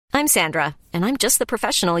I'm Sandra, and I'm just the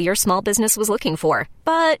professional your small business was looking for.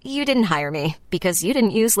 But you didn't hire me because you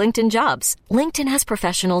didn't use LinkedIn Jobs. LinkedIn has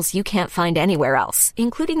professionals you can't find anywhere else,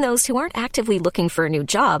 including those who aren't actively looking for a new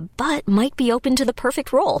job, but might be open to the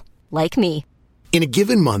perfect role, like me. In a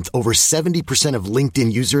given month, over 70% of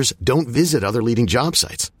LinkedIn users don't visit other leading job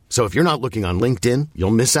sites. So if you're not looking on LinkedIn,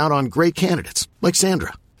 you'll miss out on great candidates like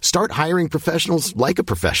Sandra. Start hiring professionals like a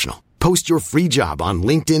professional. Post your free job on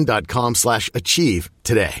linkedin.com/achieve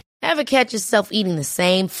today. Ever catch yourself eating the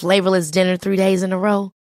same flavorless dinner 3 days in a row?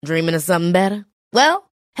 Dreaming of something better? Well,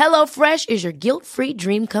 HelloFresh is your guilt-free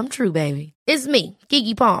dream come true, baby. It's me,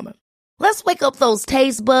 Keke Palmer. Let's wake up those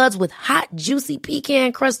taste buds with hot, juicy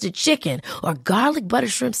pecan-crusted chicken or garlic butter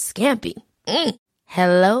shrimp scampi.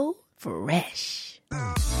 Hello Fresh.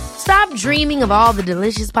 Stop dreaming of all the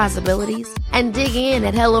delicious possibilities and dig in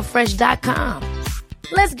at HelloFresh.com.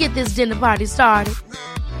 Let's get this dinner party started.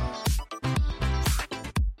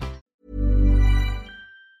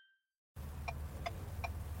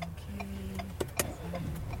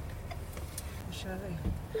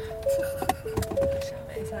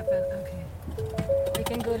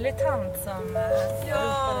 Vilken gullig tant som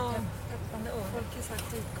ja, folk är så här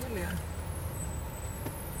skitgulliga.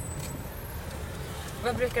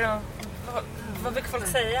 Vad brukar folk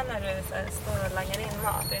säga när du så här, står och langar in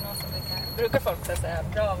mat? Det är någon som brukar folk säga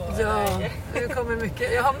bravo? Ja, det kommer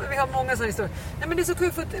mycket. Vi har många sådana historier. Nej, men det är så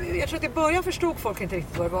kul för att jag tror att i början förstod folk inte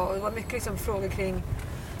riktigt vad det var. Det var mycket liksom frågor kring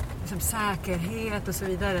liksom säkerhet och så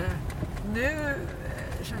vidare. Nu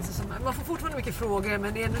känns det som man får fortfarande mycket frågor,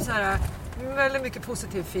 men det är ändå så här väldigt mycket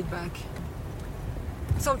positiv feedback.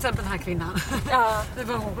 Som till exempel den här kvinnan. Ja. Det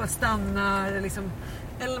var hon bara stannar liksom.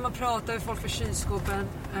 Eller när man pratar med folk för kylskåpen.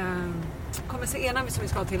 Kommer se ena som vi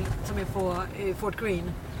ska till, som är på Fort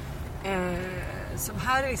Greene. Som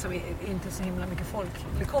här är liksom inte så himla mycket folk.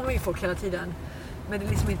 Det kommer ju folk hela tiden. Men det är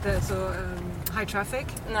liksom inte så high traffic.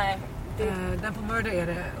 Nej. Den på Murder är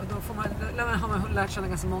det. Och då har man lärt känna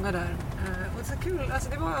ganska många där. Och det är så kul. Alltså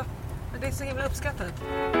det är så himla uppskattat.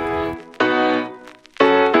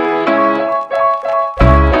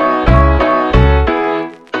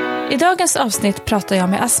 I dagens avsnitt pratar jag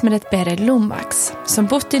med Asmeret Bere Lomax som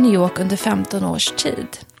bott i New York under 15 års tid.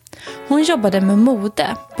 Hon jobbade med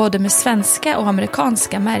mode, både med svenska och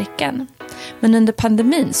amerikanska märken. Men under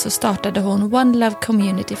pandemin så startade hon One Love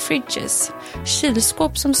Community Fridges,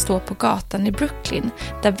 kylskåp som står på gatan i Brooklyn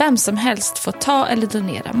där vem som helst får ta eller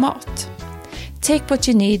donera mat. Take what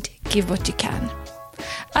you need, give what you can.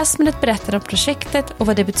 Asmeret berättar om projektet och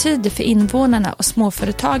vad det betyder för invånarna och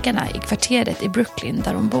småföretagarna i kvarteret i Brooklyn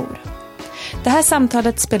där de bor. Det här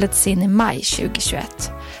samtalet spelades in i maj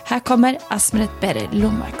 2021. Här kommer Asmeret Bere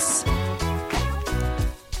Lomax.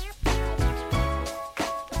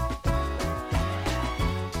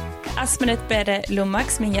 Asmeret Bere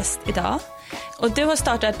Lomax, min gäst idag. Och du har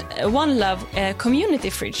startat One Love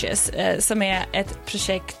Community Fridges som är ett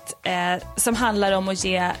projekt som handlar om att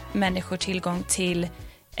ge människor tillgång till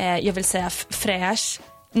jag vill säga fräsch,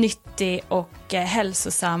 nyttig och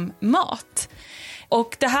hälsosam mat.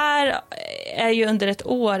 Och det här är ju under ett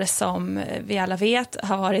år som vi alla vet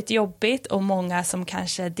har varit jobbigt och många som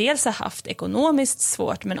kanske dels har haft ekonomiskt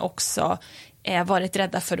svårt men också varit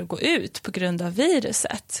rädda för att gå ut på grund av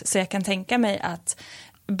viruset. Så jag kan tänka mig att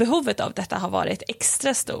behovet av detta har varit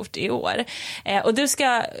extra stort i år. Och du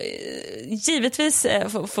ska givetvis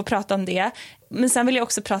få prata om det. Men sen vill jag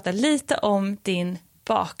också prata lite om din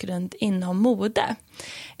bakgrund inom mode.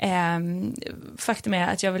 Faktum är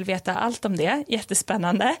att jag vill veta allt om det.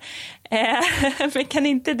 Jättespännande. Men kan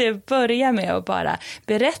inte du börja med att bara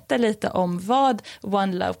berätta lite om vad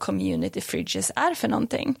One Love Community Fridges är för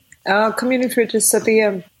någonting? Ja, Community Fridges, så det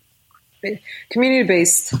är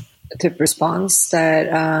community-based typ respons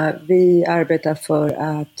där vi arbetar för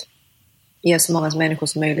att ge så många människor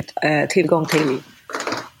som möjligt tillgång till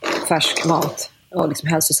färsk mat och liksom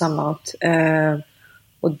hälsosam mat.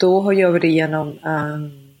 Och då gör vi det genom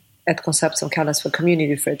ett koncept som kallas för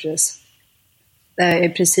community fridges. I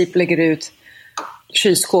princip lägger ut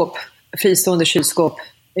kylskåp, fristående kylskåp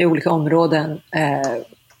i olika områden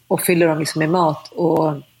och fyller dem liksom med mat.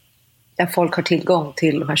 Och där folk har tillgång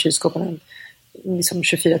till de här kylskåpen liksom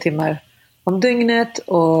 24 timmar om dygnet.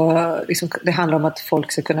 Och liksom, det handlar om att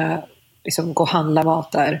folk ska kunna liksom gå och handla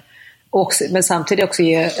mat där. Men samtidigt också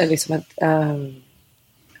ge liksom ett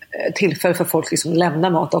tillfälle för folk liksom lämna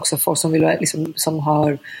mat också. Folk som vill liksom,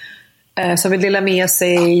 som vill dela med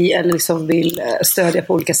sig eller liksom vill stödja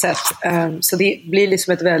på olika sätt. Så det blir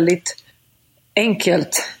liksom ett väldigt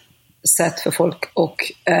enkelt sätt för folk att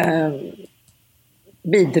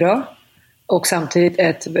bidra. Och samtidigt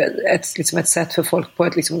ett sätt för folk på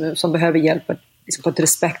ett liksom, som behöver hjälp liksom på ett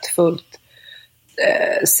respektfullt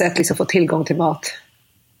sätt liksom få tillgång till mat.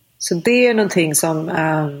 Så det är någonting som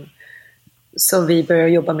vi börjar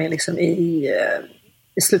jobba med liksom i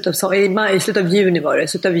slutet av juni var det.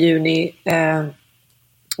 Slutet av juni,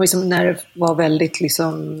 och liksom när det var väldigt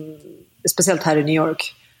liksom, speciellt här i New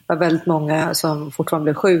York, var väldigt många som fortfarande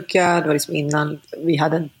blev sjuka. Det var liksom innan vi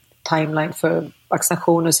hade en timeline för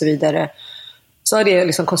vaccination och så vidare. Så har det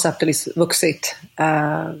liksom konceptet liksom vuxit.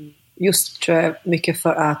 Just tror jag mycket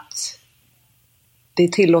för att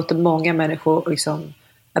det tillåter många människor liksom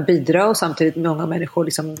att bidra och samtidigt många människor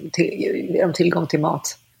liksom tillgång till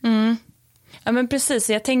mat. Mm. Ja men precis,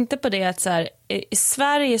 jag tänkte på det att så här, i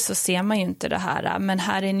Sverige så ser man ju inte det här, men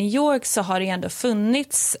här i New York så har det ändå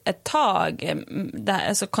funnits ett tag det här,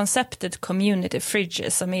 alltså konceptet community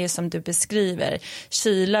fridges, som är som du beskriver,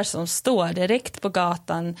 kylar som står direkt på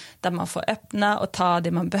gatan där man får öppna och ta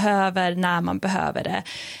det man behöver när man behöver det.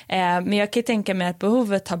 Men jag kan tänka mig att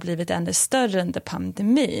behovet har blivit ännu större under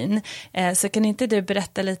pandemin, så kan inte du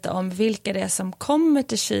berätta lite om vilka det är som kommer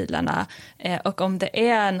till kylarna, och om det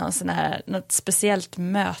är någon sån här, något speciellt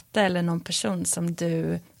möte eller någon person som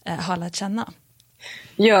du har lärt känna?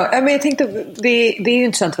 Ja, men jag tänkte, det är ju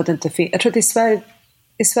intressant för att det inte finns. Jag tror att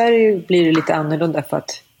i Sverige blir det lite annorlunda för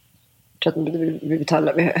att jag tror att vi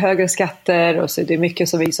betalar högre skatter och så det är mycket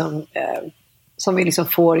som vi liksom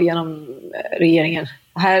får genom regeringen.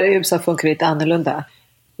 Här i USA funkar det lite annorlunda.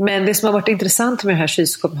 Men det som har varit intressant med den här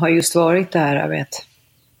kylskåpen har just varit det här, jag vet,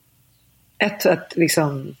 att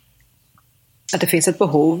det finns ett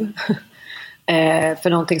behov för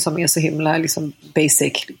någonting som är så himla liksom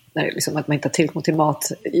basic, liksom att man inte har tillgång till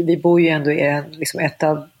mat. Vi bor ju ändå i liksom ett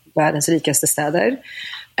av världens rikaste städer.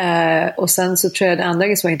 Och sen så tror jag det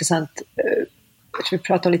andra som var intressant, jag tror vi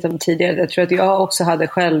pratade lite om tidigare, jag tror att jag också hade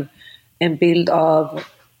själv en bild av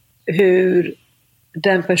hur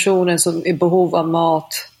den personen som är i behov av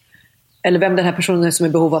mat, eller vem den här personen som är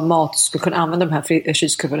i behov av mat skulle kunna använda de här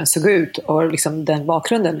kylskåpen såg ut, och liksom den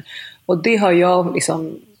bakgrunden. Och det har jag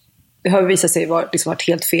liksom, det har visat sig varit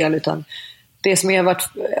helt fel, utan det som har varit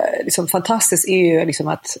liksom fantastiskt är ju liksom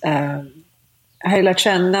att jag har lärt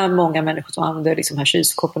känna många människor som använder liksom här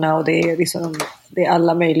kylskåporna, och det är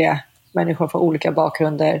alla möjliga människor från olika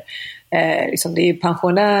bakgrunder. Liksom det är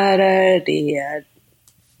pensionärer, det är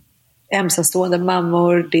ensamstående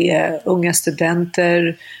mammor, det är unga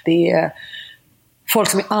studenter, det är folk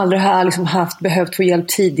som aldrig har liksom behövt få hjälp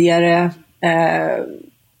tidigare.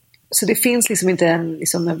 Så det finns liksom inte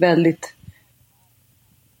en väldigt,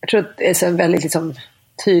 jag tror att det är en väldigt liksom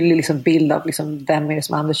tydlig liksom bild av liksom vem är det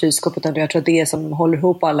som använder kylskåpet, utan jag tror att det som håller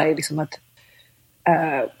ihop alla är liksom att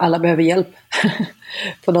alla behöver hjälp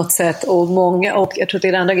på något sätt, och jag tror att det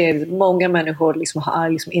är det andra grejen, många människor liksom har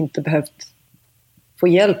liksom inte behövt få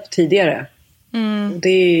hjälp tidigare. Det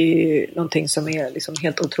är någonting som är liksom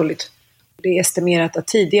helt otroligt. Det är estimerat att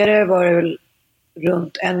tidigare var det väl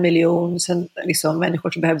runt 1 miljon liksom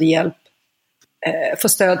människor som behövde hjälp, få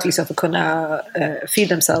stöd liksom för att kunna feed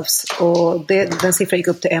themselves, och den siffran gick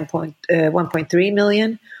upp till 1.3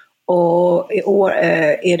 million, och i år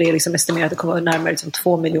är det liksom estimerat att det kommer närmare liksom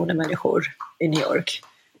 2 miljoner människor i New York,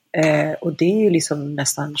 och det är ju liksom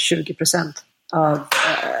nästan 20% av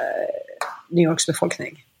New Yorks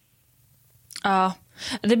befolkning. Ja,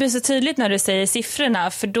 det blir så tydligt när du säger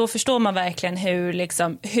siffrorna, för då förstår man verkligen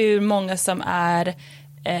hur många som är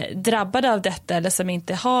drabbade av detta, eller som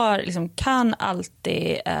inte kan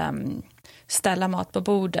alltid ställa mat på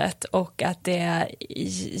bordet, och att det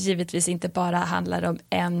givetvis inte bara handlar om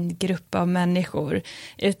en grupp av människor,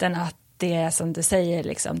 utan att det är som du säger,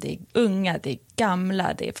 liksom, det är unga, det är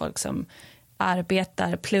gamla, det är folk som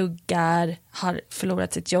arbetar, pluggar, har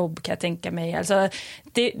förlorat sitt jobb, kan jag tänka mig. Alltså,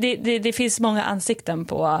 det finns många ansikten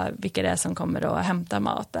på vilka det är som kommer att hämta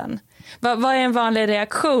maten. Vad är en vanlig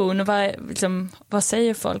reaktion? Vad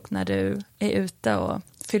säger folk när du är ute och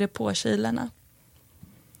fyller på kylarna?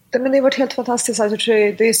 Men det har varit helt fantastiskt. Jag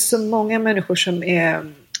tror det är så många människor som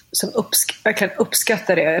verkligen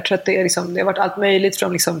uppskattar det. Jag tror att det har varit allt möjligt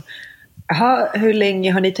från liksom, hur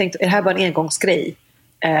länge har ni tänkt, är det här bara en engångsgrej?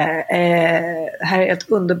 Här är ett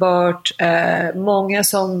underbart,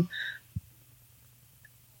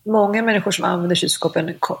 många människor som använder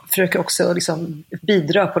kylskåpen försöker också liksom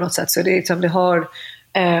bidra på något sätt. Så det är liksom,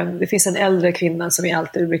 det finns en äldre kvinna som vi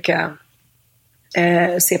alltid brukar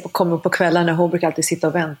kommer på kvällarna. Hon brukar alltid sitta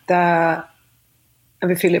och vänta.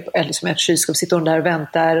 Vi fyller på liksom ett kylskåp, sitter hon där och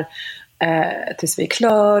väntar tills vi är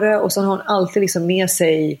klara, och så har hon alltid liksom med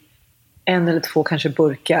sig 1 eller 2 kanske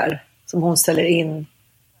burkar som hon ställer in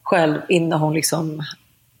själv innan hon liksom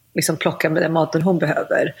liksom plocka med den maten hon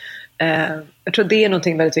behöver. Jag tror det är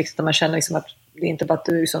någonting väldigt viktigt när man känner liksom att det är inte bara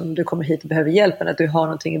att du kommer hit och behöver hjälp, men att du har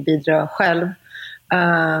någonting att bidra själv.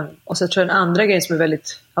 Och så tror jag en andra grej som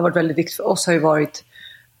har varit väldigt viktigt för oss har ju varit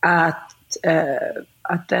att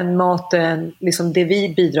den maten, liksom det vi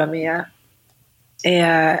bidrar med,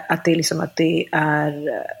 att det är liksom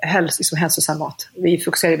hälsosam mat. Vi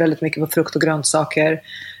fokuserar väldigt mycket på frukt och grönsaker.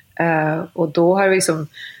 Och då har vi liksom,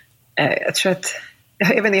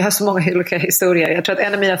 jag har så många olika historier. Jag tror att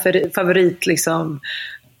en av mina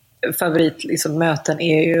favorit möten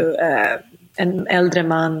är ju en äldre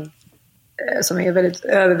man som är väldigt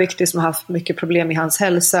överviktig, som har haft mycket problem med hans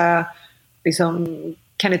hälsa, liksom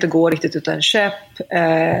kan inte gå riktigt utan käpp,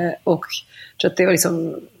 och jag tror att det var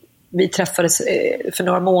liksom, vi träffades för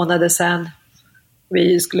några månader sedan.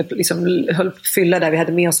 Vi skulle liksom fylla där, vi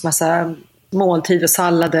hade med oss massa måltider,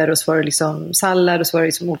 sallader, och så var det liksom sallad, och så var det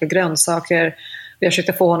liksom olika grönsaker. Vi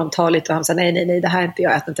försökte få honom ta lite, och han sa nej, det här är inte,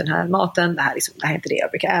 jag äter inte den här maten, det här är inte det jag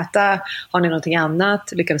brukar äta, har ni någonting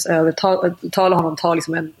annat? Lyckades övertala honom ta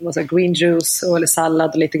liksom en green juice eller sallad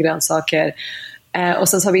och lite grönsaker. Och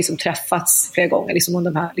sen så har vi liksom träffats flera gånger liksom om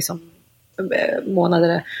de här liksom,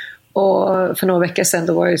 månaderna. Och för några veckor sedan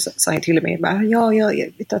då sa han till mig, jag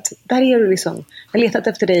vet att där är du liksom, jag har letat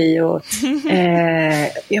efter dig, och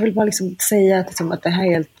jag vill bara liksom säga att det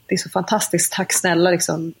här det är så fantastiskt, tack snälla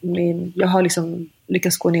liksom. Jag har liksom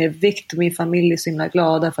lyckats gå ner i vikt, och min familj är så himla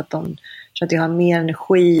glada för att de tror att jag har mer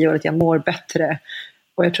energi och att jag mår bättre.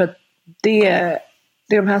 Och jag tror att det är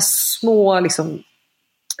de här små liksom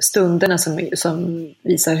stunderna som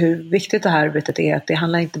visar hur viktigt det här arbetet är. Att det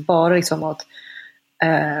handlar inte bara liksom om att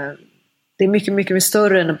det är mycket, mycket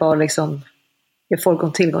större än att bara liksom ge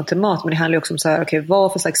folk tillgång till mat, men det handlar också om så här, okej,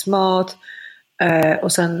 vad för slags mat,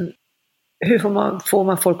 och sen hur får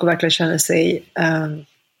man folk att verkligen känna sig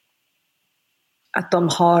att de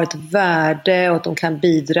har ett värde och att de kan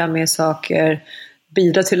bidra med saker,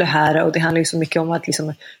 bidra till det här. Och det handlar ju så mycket om att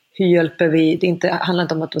liksom, hur hjälper vi, handlar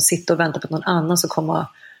inte om att de sitter och väntar på att någon annan ska komma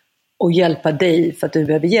och hjälpa dig för att du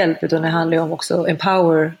behöver hjälp, utan det handlar ju om också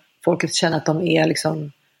empower folk, att känna att de är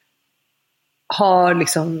liksom, har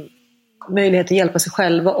liksom möjlighet att hjälpa sig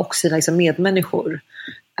själva och sina liksom medmänniskor.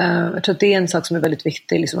 Jag tror att det är en sak som är väldigt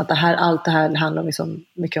viktig, liksom, att allt det här handlar om liksom,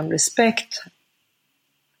 mycket om respekt.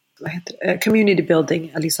 Community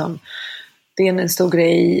building, liksom, det är en stor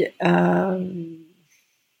grej.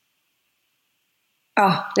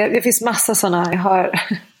 Det finns massa sådana.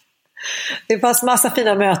 Det finns massa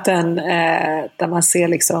fina möten där man ser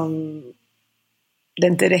liksom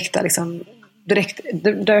den direkta liksom,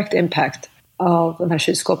 direct impact av de här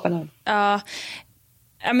kylskåpen. Ja,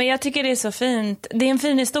 men jag tycker det är så fint. Det är en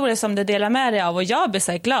fin historia som du delar med dig av, och jag blir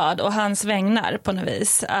så glad och hans vägnar på något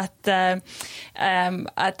vis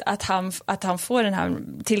att han får den här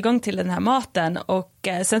tillgång till den här maten. Och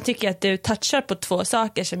sen tycker jag att du touchar på två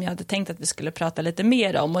saker som jag hade tänkt att vi skulle prata lite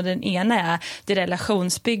mer om, och den ena är det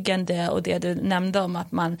relationsbyggande och det du nämnde om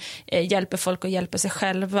att man hjälper folk och hjälper sig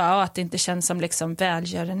själva, och att det inte känns som liksom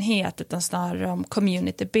välgörenhet utan snarare om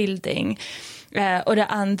community building. Och det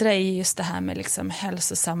andra är just det här med liksom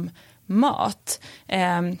hälsosam mat.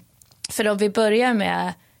 För om vi börjar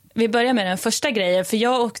med den första grejen, för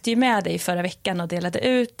jag åkte ju med dig förra veckan och delade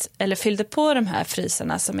ut eller fyllde på de här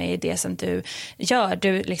frysarna som är det som du gör.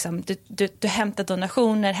 Du hämtar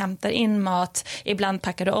donationer, hämtar in mat, ibland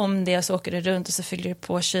packar du om det och så åker du runt och så fyller du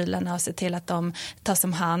på kylarna och ser till att de tas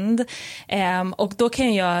om hand. Och då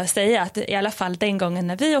kan jag säga att i alla fall den gången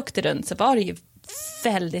när vi åkte runt så var det ju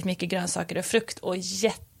väldigt mycket grönsaker och frukt och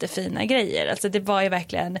jättefina grejer. Alltså det var ju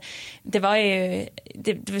verkligen, det var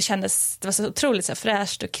så otroligt så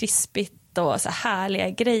fräscht och krispigt och så härliga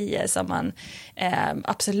grejer som man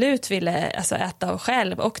absolut ville alltså äta och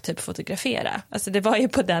själv och typ fotografera. Alltså det var ju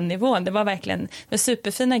på den nivån. Det var verkligen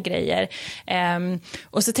superfina grejer.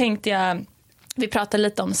 Och så tänkte jag, vi pratade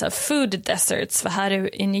lite om så här food deserts, för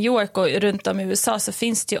här i New York och runt om i USA så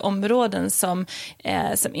finns det ju områden som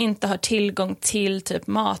inte har tillgång till typ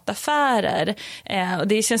mataffärer. Och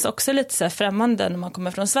det känns också lite så här främmande när man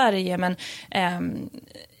kommer från Sverige, men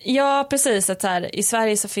ja, precis, att så här, i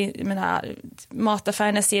Sverige så finns,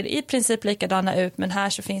 mataffärerna ser i princip likadana ut, men här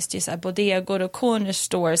så finns det ju så här bodegor och corner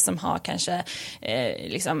stores som har kanske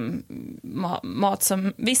liksom mat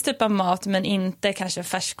som viss typ av mat, men inte kanske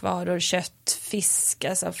färskvaror, kött, fisk,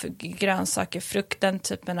 alltså grönsaker, frukt, den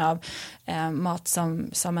typen av mat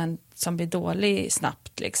som blir dålig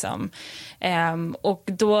snabbt liksom. Och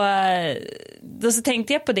då så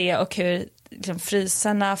tänkte jag på det och hur liksom,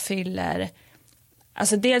 frysarna fyller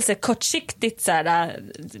Alltså dels är kortsiktigt så här,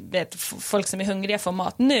 vet, folk som är hungriga får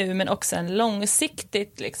mat nu, men också en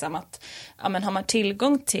långsiktigt liksom att ja, men har man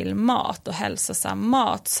tillgång till mat och hälsosam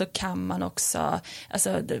mat så kan man också,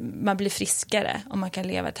 alltså man blir friskare och man kan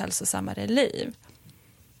leva ett hälsosammare liv.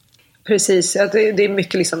 Precis, det är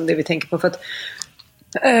mycket liksom det vi tänker på, för att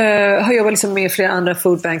har jobbat liksom med flera andra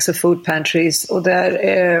food banks och food pantries, och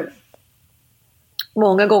där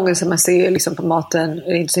många gånger som man ser liksom på maten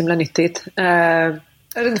är inte så himla nyttigt.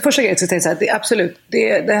 Det första grejen så tänkte jag att det är absolut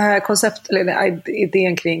det här konceptet, eller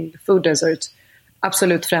idén kring food desert,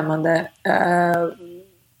 absolut främmande.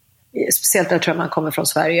 Speciellt där tror jag man kommer från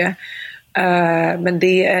Sverige. Men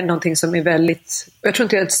det är någonting som är väldigt, jag tror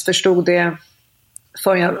inte jag förstod det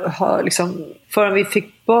förrän vi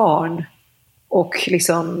fick barn. Och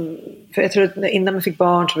liksom, för jag tror att innan man fick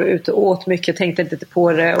barn så var jag ute och åt mycket, tänkte inte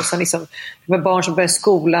på det. Och sen liksom, det var barn som började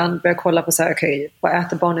skolan, började kolla på så här, okej, vad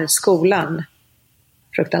äter barnen i skolan?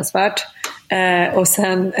 Fruktansvärt. Och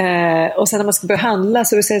sen när man ska börja handla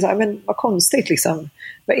så vill jag säga så här, men vad konstigt liksom.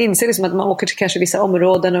 Jag inser liksom att man åker till kanske vissa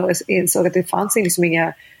områden och insåg att det fanns liksom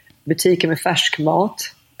inga butiker med färsk mat.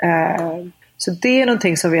 Så det är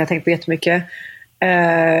någonting som vi har tänkt på jättemycket.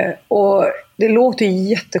 Och det låter ju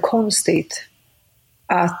jättekonstigt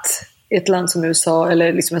att ett land som USA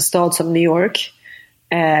eller liksom en stad som New York,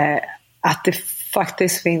 att det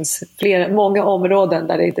faktiskt finns många områden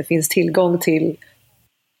där det inte finns tillgång till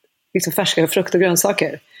liksom färska frukt och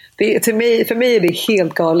grönsaker. För mig är det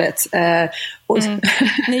helt galet.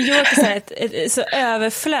 New York är så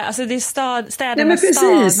överflöd. Alltså det är städernas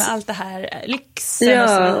stad med allt det här lyxen och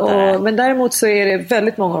så vidare. Men däremot så är det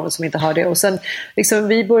väldigt många av dem som inte har det. Och sen liksom,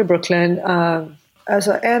 vi bor i Brooklyn.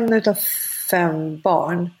 Alltså 1 av 5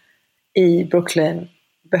 barn i Brooklyn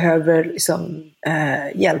behöver liksom,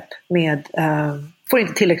 hjälp med får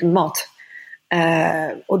inte tillräckligt med mat.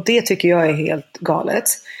 Och det tycker jag är helt galet.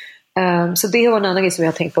 Så det var en annan grej som vi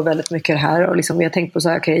har tänkt på väldigt mycket här. Och liksom, vi har tänkt på så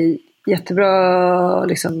här, okej, jättebra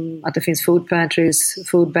liksom, att det finns food pantries,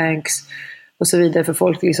 food banks och så vidare för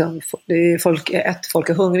folk. Liksom, folk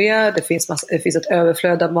är hungriga, det finns ett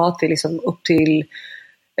överflöd av mat. Det är liksom upp till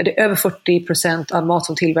det är över 40% av mat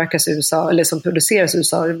som tillverkas i USA eller som produceras i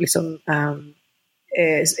USA liksom,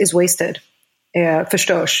 is wasted,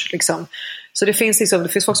 förstörs liksom. Så det finns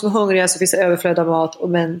folk som är hungriga, så finns det överflöd av mat,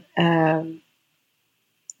 men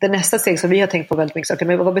det nästa steg som vi har tänkt på väldigt mycket, okay,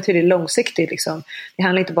 men vad betyder det långsiktigt liksom? Det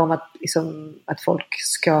handlar inte bara om att folk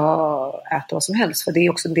ska äta vad som helst, för det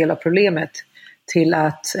är också en del av problemet till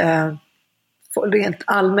att rent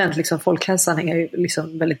allmänt liksom, folkhälsan är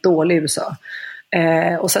liksom väldigt dålig i USA.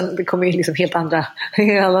 Och sen det kommer ju liksom helt andra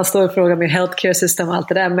alla stora frågor med healthcare system och allt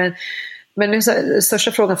det där, men nu så,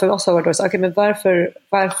 största frågan för oss har varit okay, men varför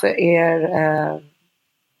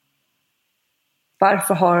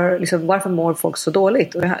mår folk så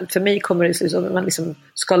dåligt? Och för mig kommer det liksom, man liksom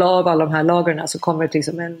skala av alla de här lagren, så kommer det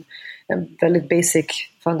liksom en väldigt basic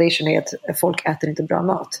foundation i att folk äter inte bra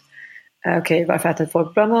mat. Okej, varför äter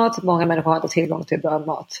folk bra mat? Många människor har inte tillgång till bra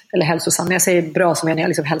mat. Eller hälsosam. När jag säger bra så menar jag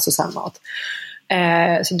liksom hälsosam mat.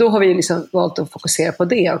 Så då har vi liksom valt att fokusera på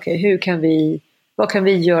det. Okej, vad kan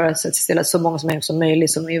vi göra så att se till att så många som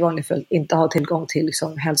möjligt som i vanligt fall inte har tillgång till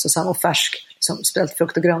liksom hälsosam och färsk liksom, speciellt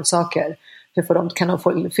frukt och grönsaker. Kan de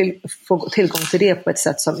få tillgång till det på ett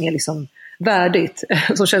sätt som är liksom värdigt,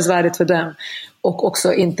 som känns värdigt för dem, och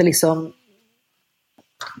också inte liksom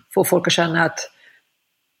få folk att känna att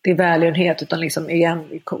det är välgörenhet, utan liksom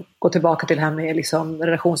igen gå tillbaka till det här med liksom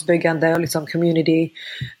relationsbyggande och liksom community.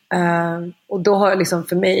 Och då har liksom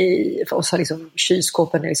för oss har liksom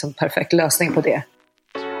kylskåpen en liksom perfekt lösning på det.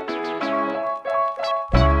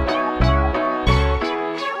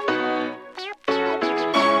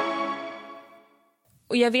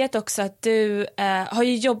 Och jag vet också att du har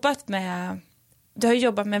jobbat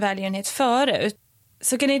med välgörenhet förut.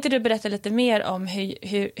 Så kan inte du berätta lite mer om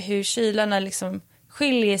hur kylarna liksom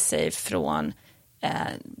skiljer sig från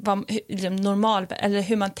normal, eller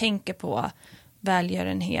hur man tänker på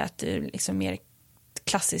välgörenhet ur liksom mer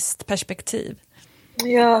klassiskt perspektiv?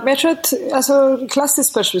 Ja, men jag tror att alltså,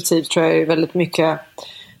 klassiskt perspektiv tror jag är väldigt mycket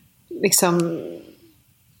liksom,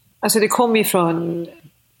 alltså det kommer ju från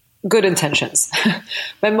good intentions.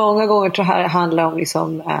 Men många gånger tror jag det handlar om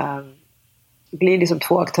liksom, det blir liksom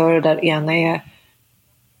 2 aktörer där ena är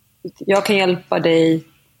jag kan hjälpa dig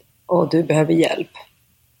och du behöver hjälp.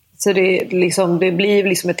 Så det blir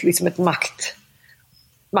liksom ett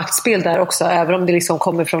maktspel där också, även om det liksom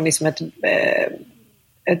kommer från liksom ett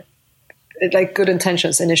like good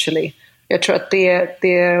intentions initially. Jag tror att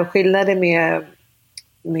det skillnaden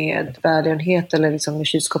med välgörenhet eller liksom med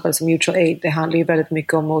kylskåp eller som mutual aid, det handlar ju väldigt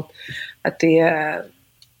mycket om att det är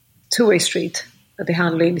two-way street. Det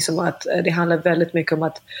handlar liksom om att det handlar väldigt mycket om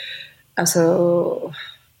att alltså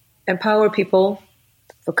empower people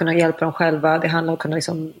för att kunna hjälpa dem själva. Det handlar om att kunna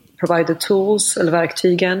liksom provide the tools eller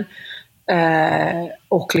verktygen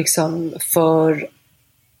och liksom för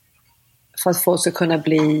att folk ska kunna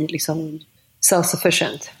bli liksom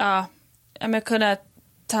self-sufficient. Ja, men kunna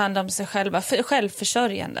ta hand om sig själva,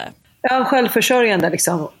 självförsörjande. Ja, självförsörjande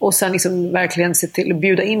liksom. Och sen liksom verkligen se till att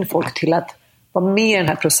bjuda in folk till att vara med i den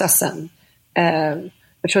här processen.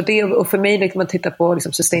 Jag tror det, och för mig när man tittar på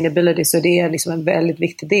liksom sustainability så är det liksom en väldigt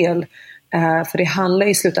viktig del. För det handlar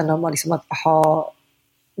i slutändan om liksom att ha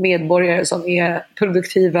medborgare som är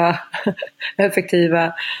produktiva,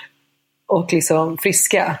 effektiva och liksom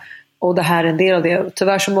friska. Och det här är en del av det.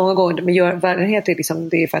 Tyvärr så många gånger med värdighet är liksom,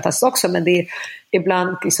 det är fantastiskt också, men det är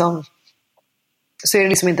ibland liksom, så är det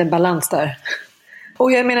liksom inte en balans där.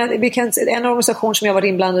 Och jag menar, en organisation som jag varit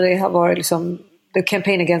inblandad i har varit liksom The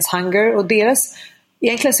Campaign Against Hunger, och deras,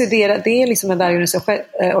 egentligen så är det är liksom en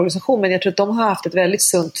världsorganisation, men jag tror att de har haft ett väldigt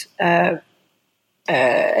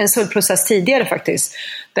en sund process tidigare faktiskt,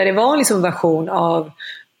 där det var liksom en version av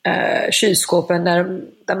kylskåpen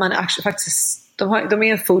där man faktiskt de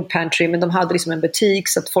är en food pantry, men de hade liksom en butik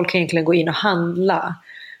så att folk egentligen går in och handla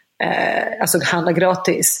handla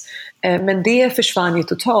gratis, men det försvann ju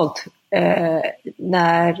totalt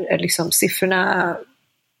när liksom siffrorna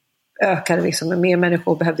ökade liksom, med mer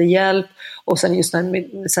människor behövde hjälp, och sen just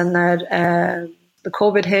när the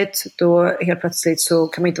covid hit, då helt plötsligt så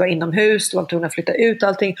kan man inte vara inomhus, då var man tvungen att flytta ut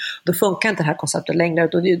allting, då funkar inte det här konceptet längre,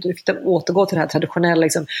 då fick de återgå till det här traditionella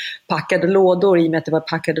liksom, packade lådor. I och med att det var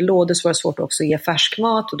packade lådor så var det svårt också att ge färsk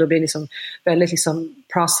mat, och då blir det liksom väldigt liksom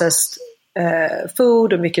processed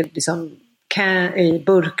food och mycket liksom i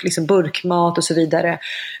burk, liksom burkmat och så vidare.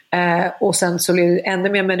 Och sen så blev det ännu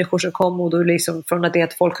mer människor som kom, och då liksom från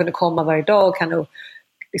att folk kunde komma varje dag och kan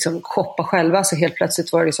liksom shoppa själva, så helt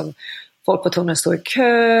plötsligt var det liksom folk på tunneln stod i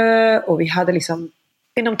kö, och vi hade liksom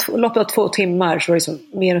inom loppet av 2 timmar så var det liksom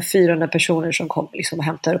mer än 400 personer som kom liksom och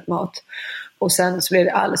hämtade upp mat. Och sen så blev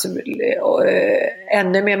det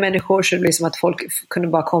ännu mer människor, så det blev som att folk kunde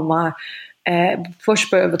bara komma.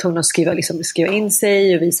 Först började vi tvungna att skriva in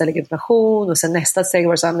sig och visa legitimation, och sen nästa steg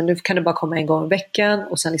var det så här, men nu kan du bara komma en gång i veckan,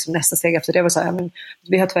 och sen liksom nästa steg efter det var så här, men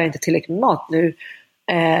vi har tyvärr inte tillräckligt med mat nu,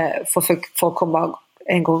 för folk komma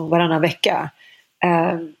en gång varannan vecka.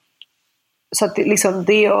 Så att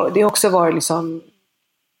det också var liksom,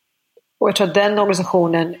 och jag tror att den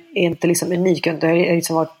organisationen är inte liksom unik, det har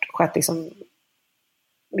liksom varit skett liksom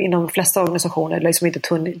inom de flesta organisationer, liksom inte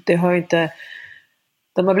det har inte.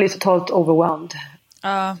 De har blivit totalt overwhelmed.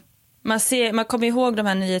 Ja, man kommer ihåg de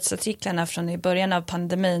här nyhetsartiklarna från i början av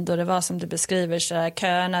pandemin, då det var som du beskriver, så här,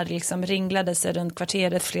 köerna liksom ringlade sig runt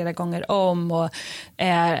kvarteret flera gånger om, och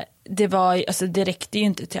det räckte ju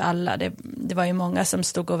inte till alla. Det var ju många som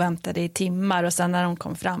stod och väntade i timmar, och sen när de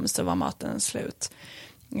kom fram så var maten slut.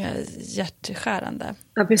 Hjärtskärande.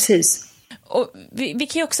 Ja, precis. Och vi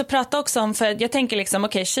kan ju också prata om, för jag tänker liksom,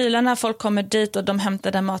 okej, kylarna, folk kommer dit och de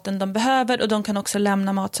hämtar den maten de behöver, och de kan också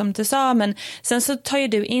lämna mat som du sa, men sen så tar ju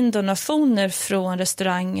du in donationer från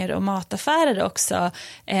restauranger och mataffärer också,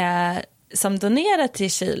 som donerar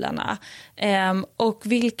till kylarna. Och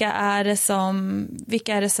vilka är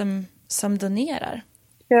det som donerar?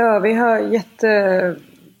 Ja, vi har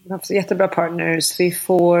jättebra partners. Vi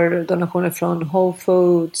får donationer från Whole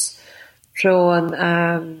Foods, från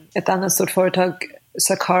ett annat stort företag,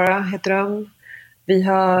 Sakara heter de. Vi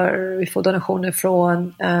får donationer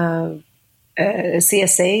från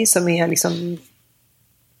CSA, som är liksom,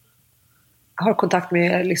 har kontakt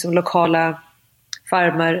med liksom lokala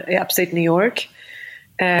farmer i Upstate New York.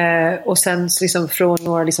 Och sen liksom från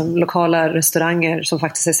några liksom lokala restauranger som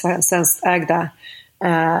faktiskt är svenskägda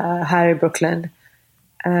här i Brooklyn.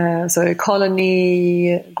 Så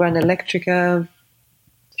Colony, Grand Electrica,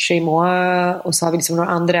 Chez Moi, och så har vi liksom några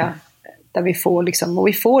andra där vi får liksom, och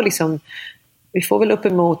vi får väl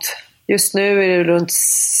uppemot, just nu är det runt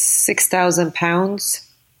 6,000 pounds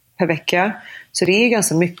per vecka, så det är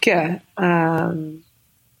ganska mycket.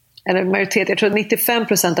 En majoritet, jag tror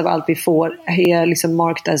 95% av allt vi får är liksom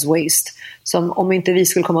marked as waste, som om inte vi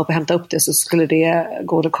skulle komma upp och hämta upp det, så skulle det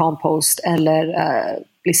gå till compost eller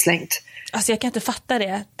bli slängt. Alltså jag kan inte fatta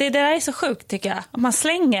det. Det där är så sjukt, tycker jag. Om man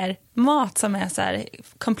slänger mat som är så här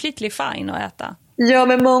completely fine att äta. Ja,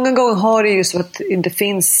 men många gånger har det ju så att det inte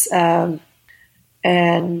finns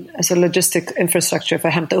en logistic infrastructure för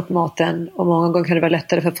att hämta upp maten. Och många gånger kan det vara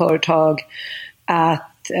lättare för företag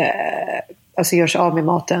att göra sig av med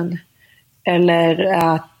maten. Eller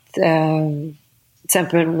att till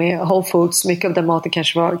exempel med Whole Foods, mycket av den maten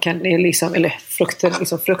kanske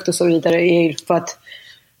eller frukt och så vidare, är för att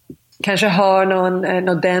kanske har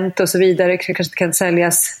någon dent och så vidare, kanske kan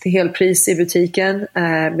säljas till helpris i butiken,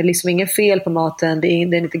 men liksom inget fel på maten,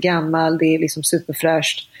 den är inte gammal, det är liksom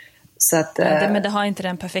superfräscht. Så att, men det har inte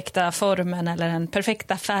den perfekta formen eller den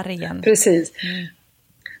perfekta färgen. Precis.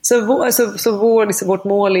 Så vårt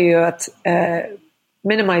mål är ju att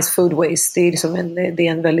minimize food waste. Det är, liksom det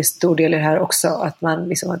är en väldigt stor del i det här också, att man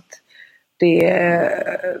liksom att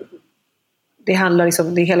det handlar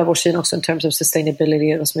liksom, det är hela vår syn också in terms of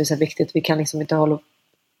sustainability, och som är så viktigt. Vi kan liksom inte hålla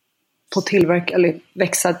på tillverka eller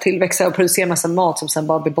tillväxa och producera massa mat som sen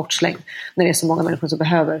bara blir bortslängd när det är så många människor som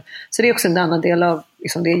behöver. Så det är också en annan del av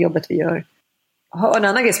liksom det jobbet vi gör. Och en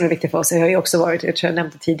annan grej som är viktig för oss, har ju också varit, jag tror jag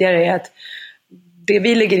nämnde tidigare, är att det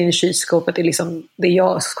vi lägger in i kylskåpet är liksom det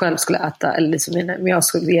jag själv skulle äta, eller liksom jag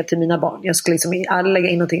skulle ge till mina barn. Jag skulle liksom aldrig lägga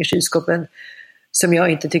in någonting i kylskåpen som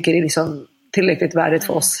jag inte tycker är liksom tillräckligt värdigt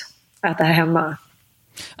för oss att äta här hemma.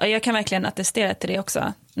 Ja, jag kan verkligen attestera till det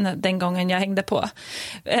också, den gången jag hängde på.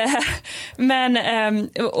 Men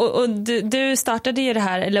och du startade ju det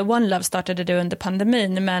här, eller One Love startade du under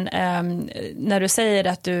pandemin, men när du säger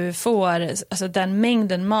att du får, alltså den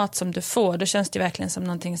mängden mat som du får, då känns det verkligen som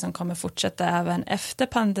någonting som kommer fortsätta även efter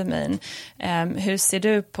pandemin. Hur ser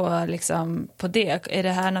du på, liksom, på det? Är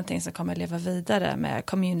det här någonting som kommer leva vidare med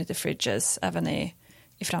community fridges även i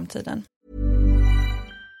framtiden?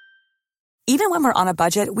 Even when we're on a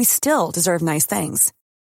budget, we still deserve nice things.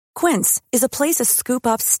 Quince is a place to scoop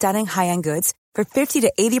up stunning high-end goods for 50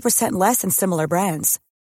 to 80% less than similar brands.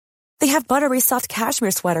 They have buttery soft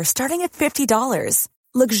cashmere sweaters starting at $50,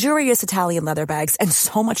 luxurious Italian leather bags, and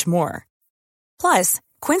so much more. Plus,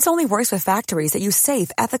 Quince only works with factories that use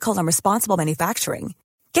safe, ethical, and responsible manufacturing.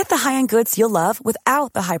 Get the high-end goods you'll love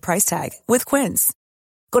without the high price tag with Quince.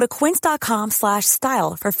 Go to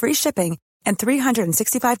quince.com/style for free shipping and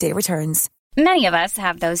 365-day returns. Many of us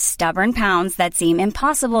have those stubborn pounds that seem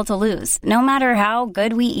impossible to lose, no matter how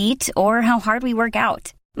good we eat or how hard we work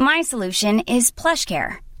out. My solution is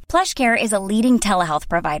PlushCare. PlushCare is a leading telehealth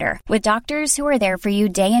provider with doctors who are there for you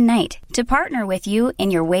day and night to partner with you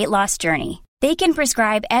in your weight loss journey. They can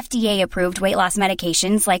prescribe FDA-approved weight loss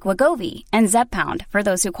medications like Wegovy and Zepbound for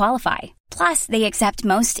those who qualify. Plus, they accept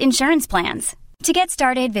most insurance plans. To get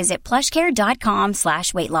started, visit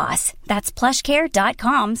plushcare.com/weightloss. That's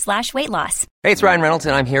plushcare.com/weightloss. Hey, it's Ryan Reynolds,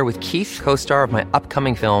 and I'm here with Keith, co-star of my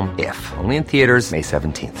upcoming film, If, only in theaters May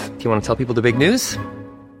 17th. Do you want to tell people the big news?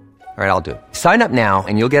 All right, I'll do it. Sign up now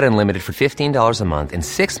and you'll get unlimited for $15 a month and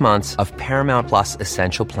 6 months of Paramount Plus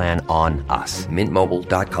Essential Plan on us.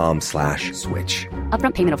 Mintmobile.com/switch.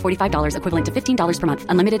 Upfront payment of $45 equivalent to $15 per month.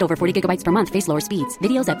 Unlimited over 40 gigabytes per month. Face lower speeds.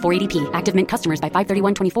 Videos at 480p. Active Mint customers by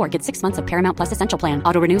 531.24 get 6 months of Paramount Plus Essential Plan.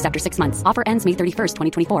 Auto renews after 6 months. Offer ends May 31st,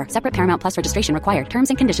 2024. Separate Paramount Plus registration required. Terms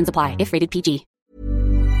and conditions apply if rated PG.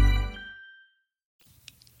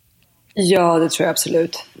 Ja, det tror jag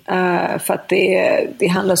absolut. För att det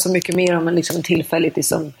handlar så mycket mer om en tillfälligt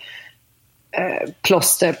liksom,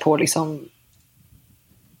 plåster på liksom,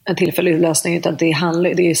 en tillfällig lösning, utan det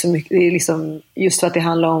är så mycket, det är liksom, just för att det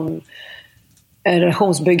handlar om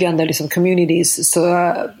relationsbyggande, liksom communities,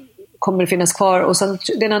 så kommer det finnas kvar. Och sen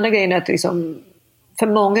den andra grejen är att liksom, för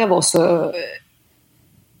många av oss så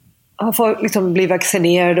har fått liksom bli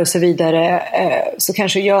vaccinerade och så vidare, så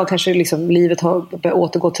kanske liksom livet har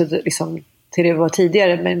återgått till det var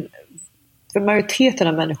tidigare, men för majoriteten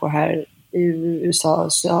av människor här i USA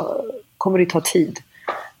så kommer det ta tid.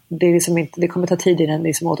 Det kommer ta tid innan det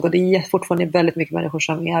liksom återgår. Det är fortfarande väldigt mycket människor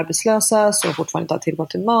som är arbetslösa, som fortfarande inte har tillgång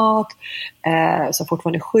till mat, som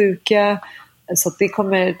fortfarande är sjuka, så det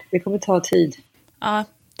kommer ta tid. Ja.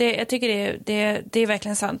 Jag tycker det är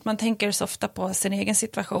verkligen sant. Man tänker så ofta på sin egen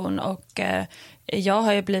situation, och jag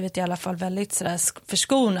har ju blivit i alla fall väldigt sådär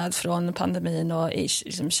förskonad från pandemin och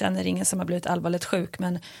liksom känner ingen som har blivit allvarligt sjuk,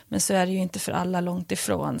 men så är det ju inte för alla, långt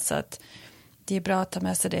ifrån, så att det är bra att ta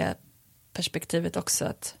med sig det perspektivet också,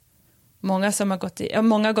 att många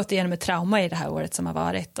har gått igenom ett trauma i det här året som har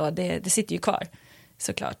varit, och det sitter ju kvar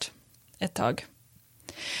såklart ett tag.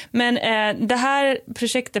 Men det här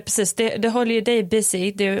projektet, precis, det håller ju dig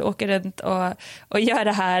busy. Du åker runt och gör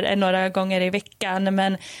det här några gånger i veckan.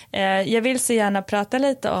 Men jag vill så gärna prata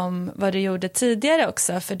lite om vad du gjorde tidigare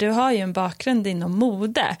också. För du har ju en bakgrund inom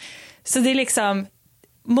mode. Så det är liksom,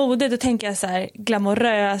 mode, då tänker jag så här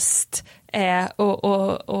glamoröst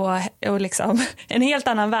och liksom en helt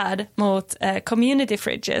annan värld mot community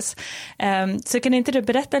fridges. Så kan inte du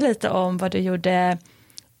berätta lite om vad du gjorde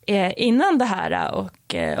innan det här,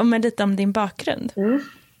 och lite om din bakgrund?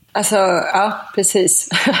 Alltså, ja, precis.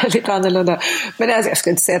 Lite annorlunda. Men jag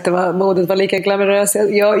skulle inte säga att modet var lika glamoröst.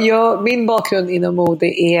 Min bakgrund inom mode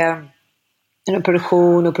är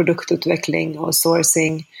produktion och produktutveckling och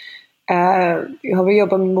sourcing. Jag har väl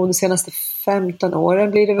jobbat med mode de senaste 15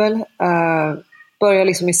 åren blir det väl. Började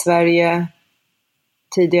liksom i Sverige.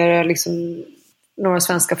 Tidigare liksom några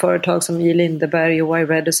svenska företag som J. Lindeberg och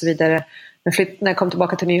Y-Red och så vidare. Men när jag kom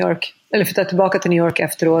tillbaka till New York, eller flyttade tillbaka till New York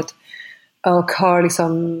efteråt, och har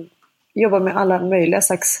liksom jobbat med alla möjliga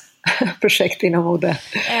slags projekt inom mode.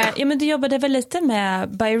 Ja, men du jobbade väl lite med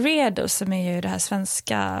Byredo som är ju det här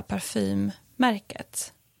svenska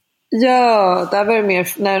parfymmärket. Ja, där var det mer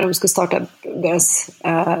när de skulle starta deras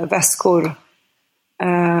väskor.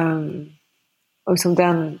 Och liksom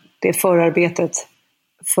det förarbetet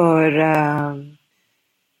för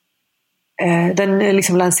den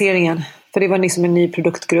liksom lanseringen. För det var liksom en ny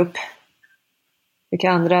produktgrupp. Vilka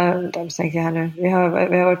andra, där tänker jag här nu. Vi har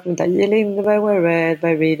varit med J. Lindeberg, Y-Red,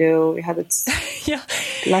 Byredo, vi hade ett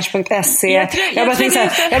Lush.se.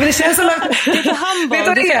 Det känns som att det är för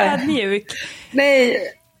handboll, det är för mjuk. Nej,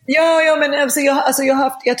 ja, men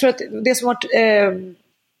jag tror att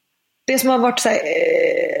det som har varit så här,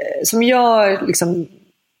 som jag liksom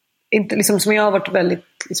inte liksom som jag har varit väldigt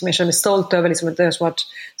liksom jag känner mig stolt över liksom det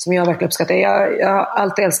som jag verkligen uppskattar. Jag har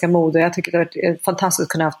alltid älskat mode. Jag tycker det är fantastiskt att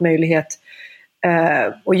kunna ha haft möjlighet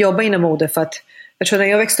att jobba inom mode, för att jag tror när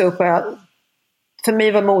jag växte upp för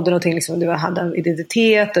mig var mode någonting liksom, det hade en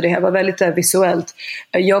identitet och det här var väldigt visuellt.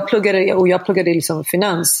 Jag pluggade liksom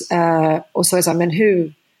finans och så var jag så här, men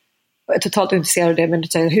hur jag är totalt intresserad av det, men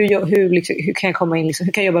hur kan jag komma in liksom,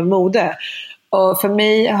 hur kan jag jobba med mode? Och för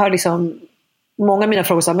mig har liksom många av mina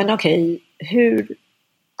frågor så här, men okej,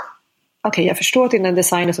 jag förstår att det är en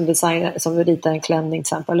designer som ritar en klänning till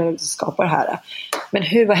exempel eller skapar det här.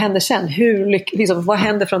 Men vad händer sen? Liksom, vad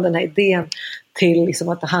händer från den här idén till liksom,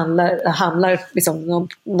 att det handlar liksom,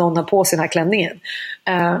 någon har på sig den här klänningen?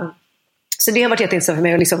 Så det har varit jätteintressant för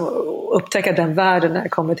mig att liksom, upptäcka den världen när det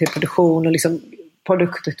kommer till produktion och liksom,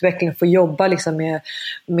 produktutveckling, få jobba liksom,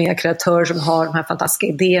 med kreatörer som har de här fantastiska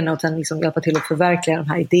idéerna och sen liksom, hjälpa till att förverkliga de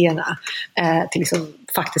här idéerna till liksom,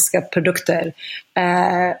 faktiska produkter.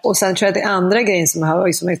 Och sen tror jag att det andra grejen som har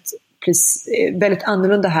liksom, väldigt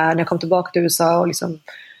annorlunda här när jag kom tillbaka till USA och liksom,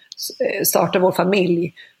 startade vår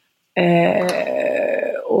familj.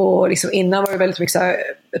 Och liksom, innan var det väldigt mycket så här,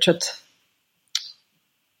 jag tror att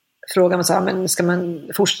frågan var så här, men ska man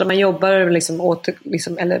fortsätta man jobbar liksom,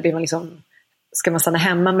 eller blir man liksom, ska man stanna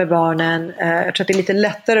hemma med barnen? Jag tror att det är lite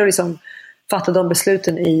lättare att liksom fatta de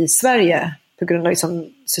besluten i Sverige på grund av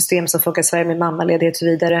liksom system som funkar i Sverige med mammaledighet och så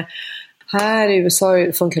vidare. Här i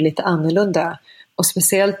USA funkar det lite annorlunda. Och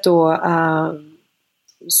speciellt då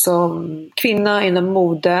som kvinna inom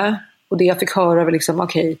mode, och det jag fick höra var liksom,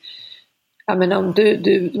 okej, men om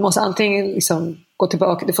du måste antingen liksom gå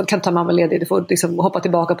tillbaka, du kan ta mammaledighet, du får liksom hoppa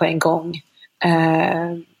tillbaka på en gång.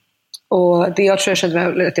 Och det jag tror jag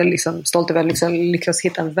kände mig att jag liksom stolt över liksom lyckats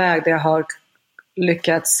hitta en väg där jag har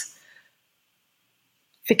lyckats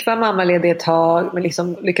fick vara mammaledig ett tag, men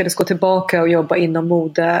liksom lyckades gå tillbaka och jobba inom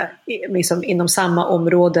mode liksom inom samma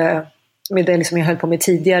område med det liksom jag höll på med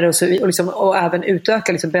tidigare och även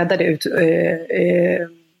utöka liksom bredda det ut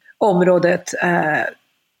området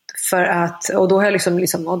för att, och då har jag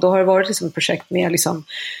liksom och då har det varit liksom ett projekt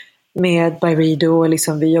med Byredo,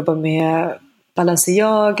 liksom vi jobbar med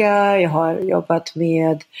Balenciaga, jag har jobbat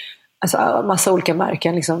med massa olika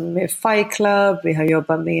märken liksom med Fight Club, jag har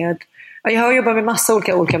jobbat med massa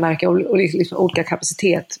olika märken och liksom olika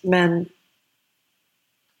kapacitet, men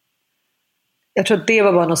jag tror att det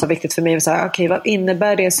var bara något så viktigt för mig att säga, okej, vad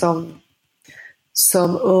innebär det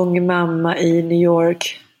som ung mamma i New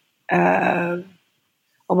York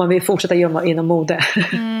om man vill fortsätta jobba inom mode.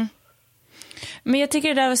 Men jag tycker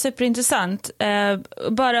det där var superintressant.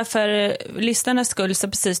 Bara för lyssnarnas skull, så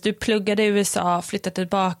precis, du pluggade i USA, flyttade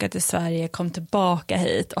tillbaka till Sverige, kom tillbaka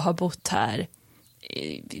hit och har bott här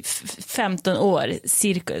 15 år,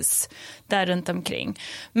 cirkus, där runt omkring.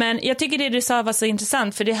 Men jag tycker det du sa var så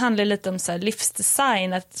intressant, för det handlar lite om så här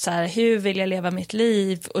livsdesign, att så här, hur vill jag leva mitt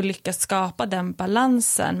liv och lyckas skapa den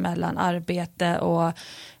balansen mellan arbete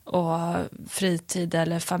och fritid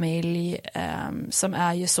eller familj som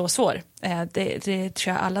är ju så svår. Det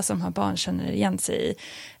tror jag alla som har barn känner igen sig i.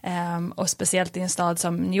 Och speciellt i en stad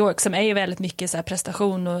som New York som är ju väldigt mycket så här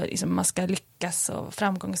prestation och liksom man ska lyckas och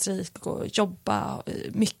framgångsrik och jobba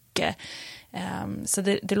mycket. Så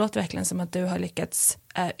det låter verkligen som att du har lyckats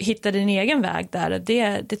hitta din egen väg där, och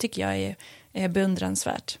det tycker jag är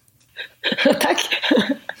beundransvärt. Tack.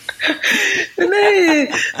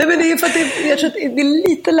 Nej, men det är för att jag tror att det är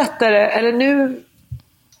lite lättare, eller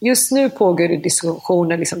just nu pågår det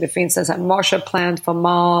diskussioner, liksom, det finns en sån här Marshall Plan for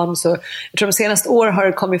Moms, och jag tror de senaste åren har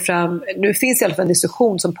det kommit fram, nu finns i alla fall en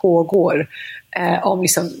diskussion som pågår om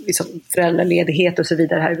liksom föräldraledighet och så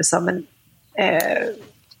vidare här i USA, men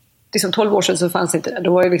liksom 12 år sedan så fanns inte det.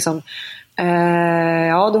 Då var det liksom,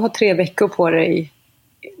 du har 3 veckor på dig.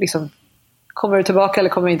 Liksom, kommer du tillbaka eller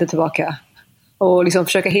kommer du inte tillbaka? Och liksom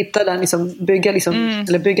försöka hitta den, liksom,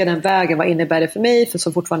 bygga den vägen. Vad innebär det för mig? För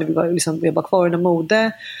så fortfarande vill jag liksom jobba kvar inom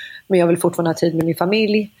mode. Men jag vill fortfarande ha tid med min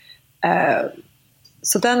familj.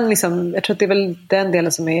 Så den liksom, jag tror att det är väl den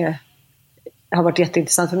delen som har varit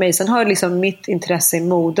jätteintressant för mig. Sen har liksom mitt intresse i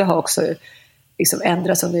mode har också liksom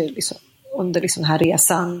ändrats under liksom den här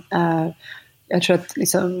resan. Jag tror att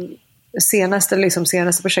liksom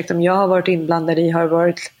senaste projekten jag har varit inblandad i har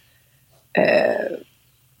varit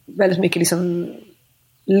väldigt mycket liksom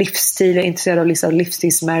livsstil. Jag är intresserad av liksom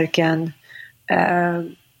livsstilsmärken.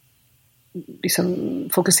 Liksom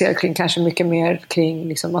fokuserar kring kanske mycket mer kring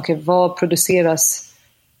liksom, vad produceras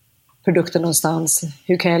produkten någonstans,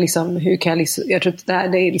 hur kan jag jag tror att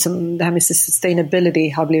det här med sustainability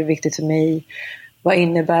har blivit viktigt för mig. Vad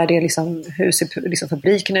innebär det liksom, hur ser liksom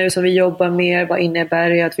fabrikerna ut som vi jobbar med, vad innebär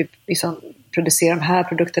det att vi liksom producerar de här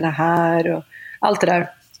produkterna här och allt det där.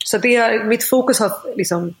 Så mitt fokus har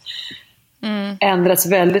liksom ändrats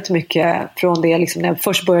väldigt mycket från det liksom, när jag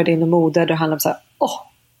först började inom mode, det handlade om så här,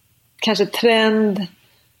 kanske trend.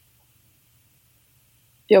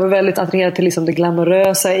 Jag var väldigt attraherad till liksom det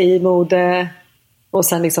glamorösa i mode. Och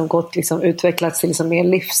sen liksom utvecklats till liksom mer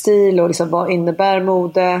livsstil. Och liksom vad innebär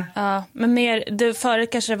mode. Ja, men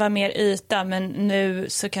förut kanske det var mer yta. Men nu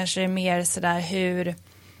så kanske det är mer sådär hur...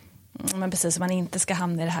 Men precis som man inte ska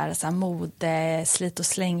hamna i det här, så här mode, slit och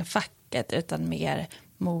slängfacket. Utan mer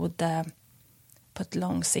mode på ett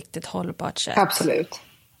långsiktigt hållbart sätt. Absolut.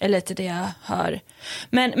 Är lite det jag hör.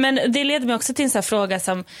 Men det leder mig också till en sån här fråga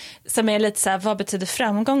som är lite så här, vad betyder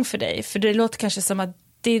framgång för dig? För det låter kanske som att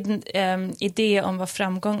din idé om vad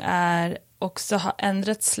framgång är också har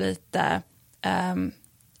ändrats lite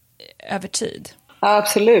över tid. Ja,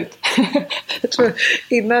 absolut. Jag tror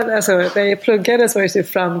innan, när jag pluggade så var det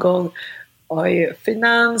framgång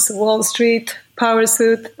finans, Wall Street,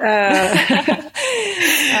 powersuit.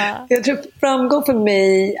 Jag tror framgång för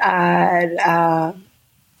mig är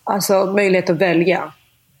alltså möjlighet att välja.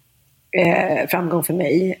 Framgång för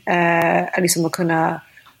mig är liksom att kunna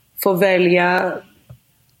få välja.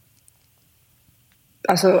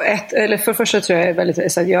 Alltså för det första tror jag är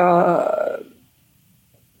väldigt så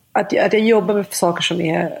att jag jobbar med saker som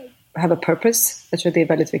have a purpose. Jag tror att det är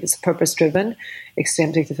väldigt viktigt, purpose driven,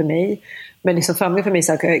 extremt viktigt för mig. Men liksom framgång för mig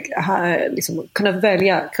så att liksom kunna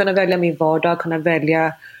välja min vardag, kunna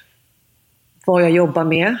välja vad jag jobbar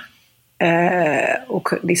med. Och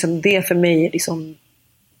liksom det för mig är liksom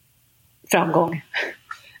framgång.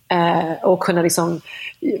 Och kunna liksom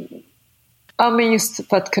men just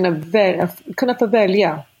för att kunna få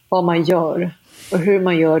välja vad man gör och hur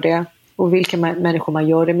man gör det och vilka människor man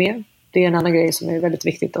gör det med. Det är en annan grej som är väldigt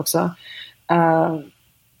viktigt också.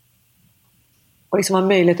 Och liksom ha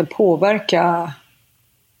möjlighet att påverka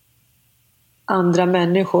andra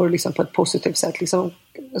människor liksom på ett positivt sätt. Liksom,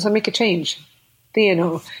 så mycket change. Det är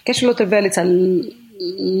nog, kanske låter väldigt så här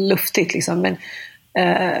luftigt liksom, men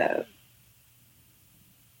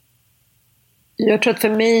jag tror att för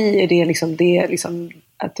mig är det liksom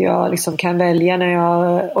att jag liksom kan välja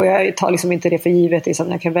och jag tar liksom inte det för givet liksom,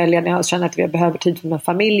 när jag kan välja när jag känner att jag behöver tid med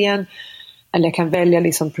familjen, eller jag kan välja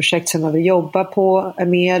liksom projekt som jag vill jobba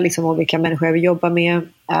med liksom, och vilka människor jag vill jobba med.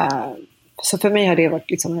 Så för mig har det varit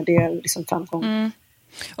liksom framgång.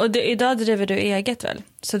 Och idag driver du eget väl?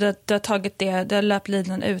 Så du har tagit det, du har löpt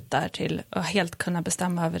linan ut där till att helt kunna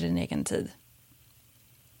bestämma över din egen tid.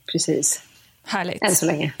 Precis. Härligt. Än så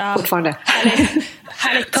länge, fortfarande.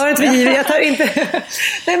 Härligt. Tar inte för givet. Jag tar inte.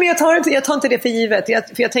 Nej, men jag tar inte det för givet.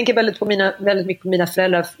 För jag tänker väldigt mycket på mina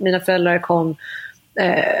föräldrar. Mina föräldrar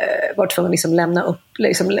var tvungna att liksom lämna upp,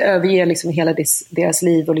 liksom överge liksom hela deras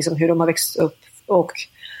liv och liksom hur de har växt upp. Och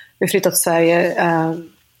vi flyttat till Sverige.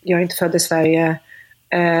 Jag är inte född i Sverige.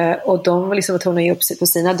 Och de var liksom tvungna att ge upp på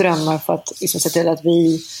sina drömmar för att liksom se till att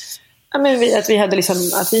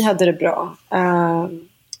vi hade det bra.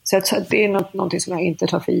 Så jag tror att det är någonting som jag inte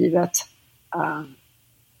tar för givet.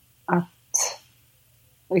 Att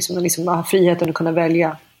liksom ha friheten att kunna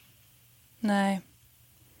välja. Nej.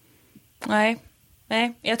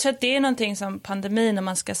 Jag tror att det är någonting som pandemin, om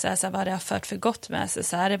man ska säga så här, vad det har fört för gott med sig,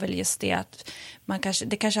 så är det väl just det att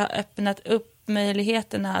det kanske har öppnat upp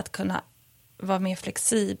möjligheterna att kunna vara mer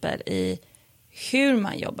flexibel i hur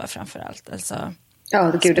man jobbar framförallt. Alltså,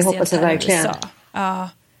 ja, gud, det hoppas jag verkligen. Ja,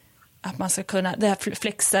 att man ska kunna, det här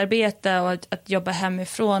flexarbete och att jobba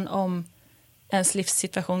hemifrån om ens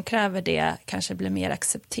livssituation kräver det, kanske blir mer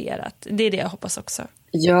accepterat. Det är det jag hoppas också.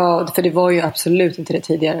 Ja, för det var ju absolut inte det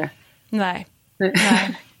tidigare. Nej.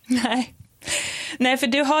 Nej, för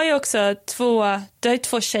du har ju också två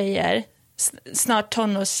tjejer, snart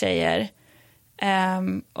tonårstjejer,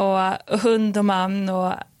 och hund och man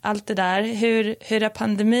och allt det där. Hur har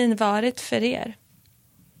pandemin varit för er?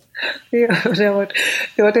 Det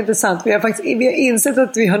har varit intressant. Vi har insett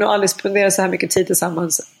att vi har nog aldrig spenderat så här mycket tid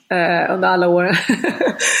tillsammans under alla åren.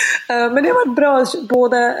 Men det har varit bra.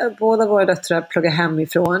 Båda våra döttrar pluggar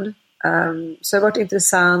hemifrån. Så det har varit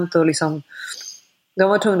intressant och liksom, de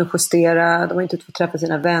var tvungna att justera. De har inte fått träffa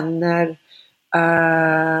sina vänner.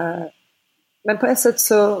 Men på ett sätt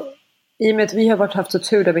så, i och med att vi har haft så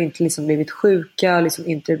tur där vi inte liksom blivit sjuka, liksom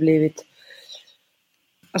inte blivit,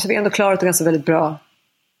 alltså vi har ändå klarat det ganska väldigt bra.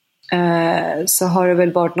 Så har det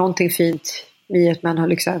väl varit någonting fint i att man har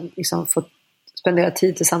liksom fått spendera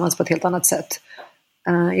tid tillsammans på ett helt annat sätt.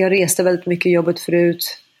 Jag reste väldigt mycket i jobbet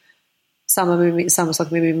förut. Samma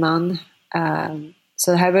sak med min man.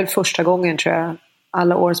 Så det här är väl första gången, tror jag,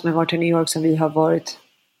 alla år som jag varit i New York, som vi har varit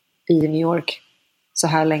i New York så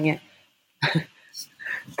här länge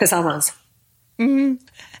tillsammans. Mm.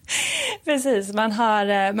 Precis, man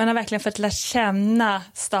har verkligen fått lära känna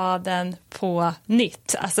staden på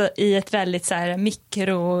nytt, alltså i ett väldigt så här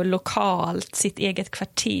mikrolokalt, sitt eget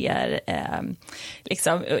kvarter,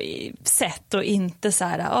 liksom sätt, och inte så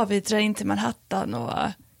här, vi drar in till Manhattan och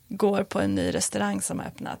går på en ny restaurang som har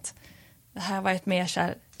öppnat. Det här har varit mer så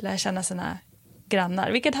här, lära känna sina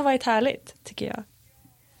grannar, vilket har varit härligt, tycker jag.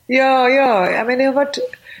 Ja, men det har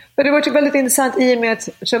varit väldigt intressant i och med att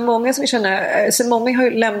så många som vi känner, så många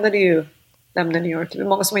lämnade New York. Det är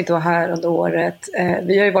många som inte var här under året.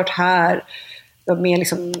 Vi har ju varit här med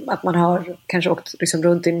liksom, att man har kanske åkt liksom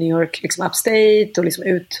runt i New York, liksom upstate och liksom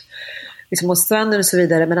ut liksom mot stranden och så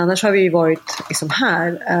vidare. Men annars har vi ju varit liksom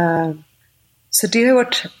här. Så det har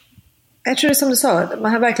varit, jag tror det är som du sa,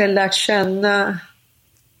 man har verkligen lärt känna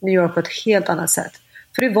New York på ett helt annat sätt.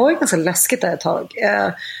 För det var ju ganska läskigt där ett tag.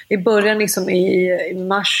 I början liksom i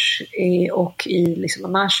mars och i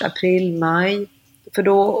liksom mars, april, maj. För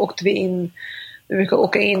då åkte vi brukar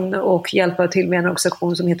åka in och hjälpa till med en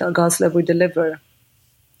organisation som heter God's Love We Deliver.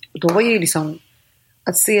 Och då var ju liksom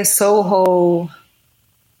att se Soho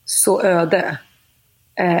så öde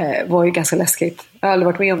var ju ganska läskigt. Jag har aldrig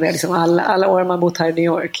varit med om det liksom alla år man bott här i New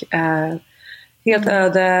York. Helt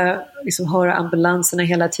öde, liksom höra ambulanserna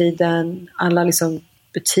hela tiden, alla liksom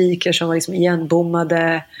butiker som var liksom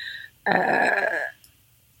igenbommade.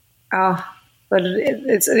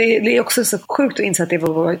 Det är också så sjukt att inse att det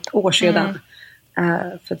var ett år sedan.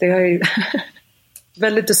 För det har ju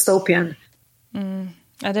väldigt dystopian.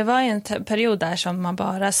 Ja, det var en period där som man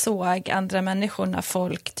bara såg andra människor när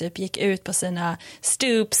folk typ gick ut på sina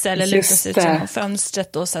stoops eller lutade sig ut genom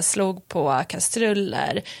fönstret och så här slog på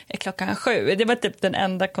kastruller 7:00. Det var typ den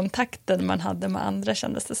enda kontakten man hade med andra,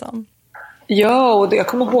 kändes det som. Ja, och jag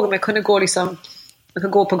kommer ihåg att jag kunde gå liksom, man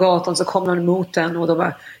kan gå på gatan, så kom någon emot en och då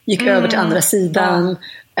bara gick över till andra sidan.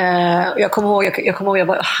 Jag kommer ihåg jag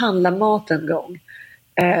var och handlade mat en gång.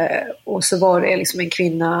 Och så var det liksom en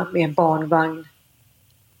kvinna med en barnvagn,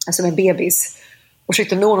 alltså med bebis, och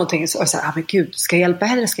försökte nå någonting, så jag sa, men gud, ska jag hjälpa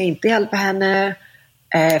henne, ska jag inte hjälpa henne?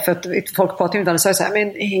 För att folk pratade inte, så jag sa, men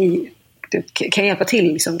hej, kan jag hjälpa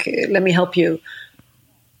till liksom, let me help you.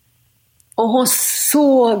 Och hon var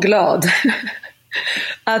så glad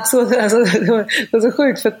att det var så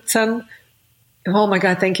sjukt, för att sen, oh my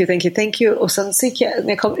god, thank you. Och sen när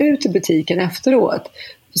jag kom ut i butiken efteråt,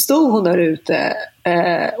 så stod hon där ute,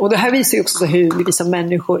 och det här visar ju också hur vi som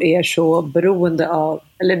människor är så beroende av,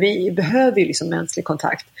 eller vi behöver ju liksom mänsklig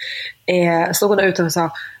kontakt. Stod hon där ute och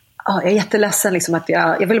sa, jag är jätteledsen liksom, att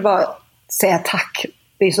jag vill bara säga tack.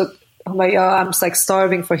 Det är så, hon bara, I'm like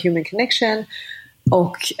starving for human connection.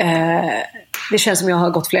 Och det känns som jag har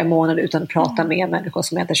gått flera månader utan att prata med människor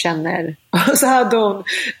som jag inte känner. Och så hade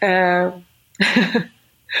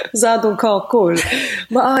hon kakor.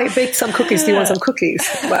 I baked some cookies, do you want some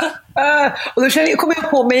cookies? Och då kom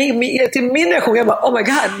jag på mig till min reaktion. Jag bara, oh my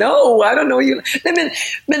god, no, I don't know you. Nej,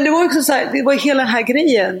 men det var också så här, det var hela den här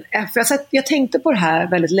grejen. För jag tänkte på det här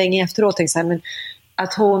väldigt länge efteråt. Tänkte så här, men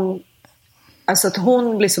att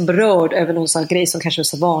hon blir så berörd över någon sån grej som kanske är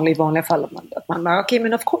så vanlig i vanliga fall. Att man bara, okej,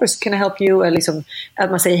 men of course, can I help you? Eller liksom, att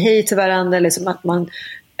man säger hej till varandra. Eller liksom att man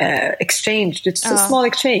exchange, it's a small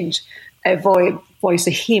exchange. Var ju så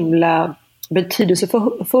himla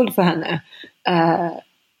betydelsefull för henne.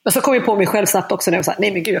 Men så kom jag på mig själv snabbt också när jag sa,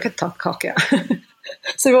 nej men gud, jag kan inte ta kaka.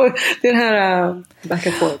 Så det är den här back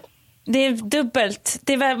and forth. Det är dubbelt.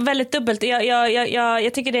 Det är väldigt dubbelt.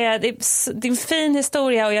 Jag tycker det är en fin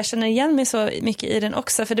historia och jag känner igen mig så mycket i den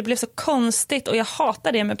också, för det blev så konstigt och jag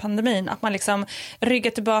hatar det med pandemin, att man liksom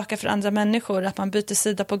ryggar tillbaka för andra människor, att man byter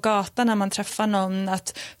sida på gatan när man träffar någon,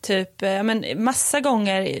 att typ massa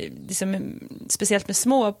gånger liksom, speciellt med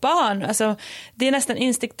små barn, alltså det är nästan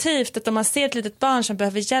instinktivt att om man ser ett litet barn som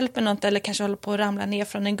behöver hjälp med något eller kanske håller på att ramla ner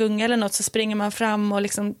från en gunga eller något, så springer man fram och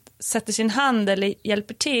liksom sätter sin hand eller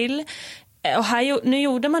hjälper till. Och nu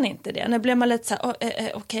gjorde man inte det. Nu blev man lite så här,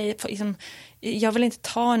 okej, liksom, jag vill inte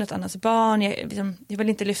ta något annans barn. Jag vill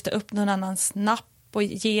inte lyfta upp någon annans napp och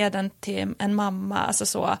ge den till en mamma. Alltså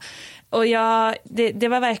så. Och det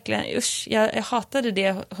var verkligen, jag hatade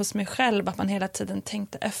det hos mig själv, att man hela tiden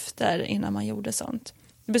tänkte efter innan man gjorde sånt.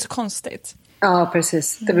 Det blev så konstigt. Ja,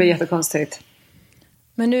 precis. Det blev jättekonstigt.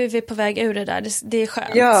 Men nu är vi på väg ur det där. Det är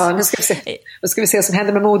skönt. Ja, nu ska vi se vad som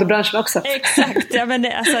händer med modebranschen också. Exakt. Ja, men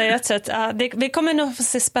jag tror att vi kommer nog få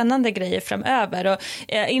se spännande grejer framöver. Och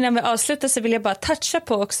innan vi avslutar så vill jag bara toucha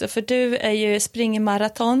på också. För du är ju springer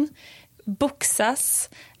maraton, boxas.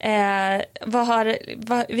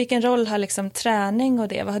 Vilken roll har liksom träning och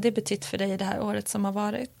det? Vad har det betytt för dig det här året som har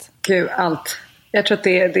varit? Gud, allt. Jag tror att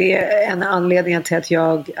det är en anledning till att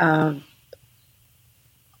jag...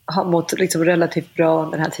 har mått liksom relativt bra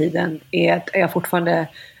den här tiden, är att jag fortfarande,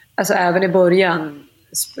 alltså även i början,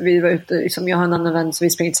 vi var ute, liksom jag har en annan vän så vi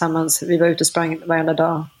springer tillsammans, vi var ute och sprang varenda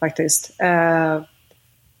dag faktiskt,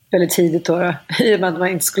 väldigt tidigt då, i och med att man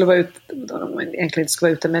inte skulle vara ute, man egentligen inte skulle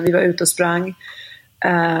vara ute, men vi var ute och sprang.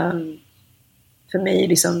 För mig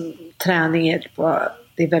liksom träning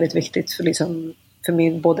det är väldigt viktigt för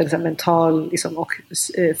min både liksom mental liksom, och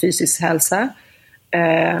fysisk hälsa,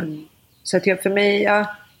 så att för mig,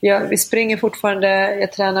 vi springer fortfarande,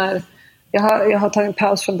 jag tränar, jag har tagit en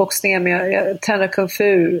paus från boxningen, men jag tränar kung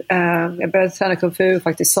fu. Jag började träna kung fu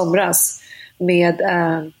faktiskt somras med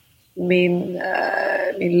min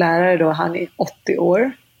lärare då, han är 80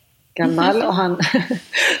 år gammal och han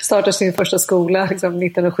startade sin första skola liksom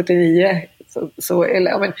 1979.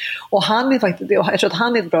 Och han är faktiskt, jag tror att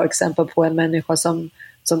han är ett bra exempel på en människa som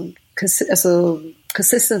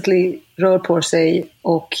consistently rör på sig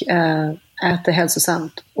och äter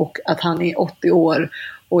hälsosamt, och att han är 80 år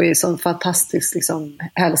och är sån fantastisk liksom,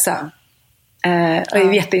 hälsa. Och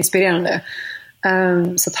är jätteinspirerande.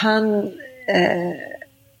 Så att han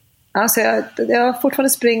alltså jag fortfarande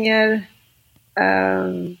springer,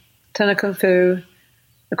 tränar kung fu.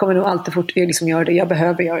 Jag kommer nog alltid liksom göra det. Jag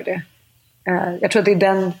behöver göra det. Jag tror att det är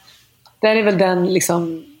den är väl den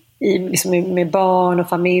liksom, med barn och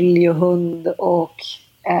familj och hund och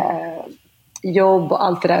jobb och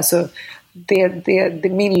allt det där, så det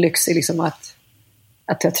min lyx är liksom att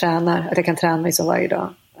jag tränar, att jag kan träna mig så varje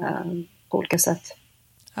dag på olika sätt.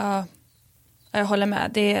 Ja, jag håller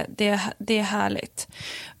med. Det är härligt.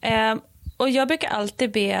 Och jag brukar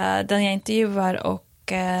alltid be den jag intervjuar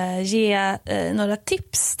och ge några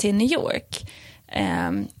tips till New York.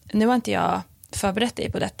 Nu har inte jag förberett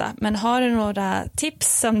dig på detta, men har du några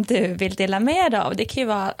tips som du vill dela med dig av? Det kan ju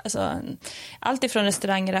vara allt ifrån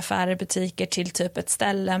restauranger, affärer, butiker till typ ett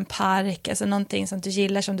ställe, en park, alltså någonting som du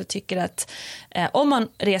gillar, som du tycker att om man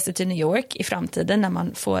reser till New York i framtiden när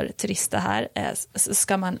man får turista här, så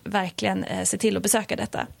ska man verkligen se till att besöka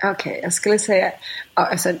detta. Okej, jag skulle säga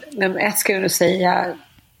nummer ett skulle jag säga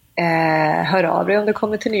hör av dig om du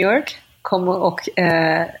kommer till New York, kom och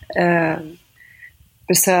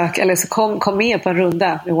besök, eller så kom med på en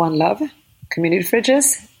runda med One Love Community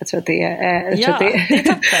Fridges. Jag tror att det är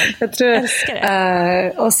jag tror, älskar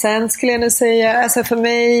det. Och sen skulle jag nog säga, alltså för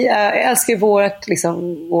mig, jag älskar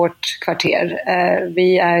vårt kvarter.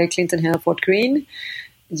 Vi är Clinton Hill, Fort Greene.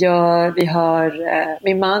 Vi har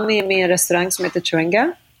min man är med i en restaurang som heter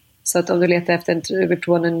Turenga. Så att om du letar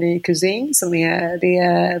efter en ny kusin som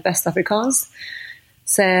är västafrikanskt.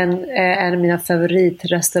 Sen en av mina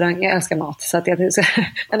favoritrestauranger, jag älskar mat, så att en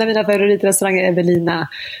av mina favoritrestauranger är Evelina,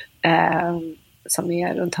 som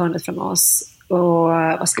är runt hörnet från oss. Och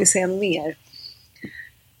vad ska vi säga mer?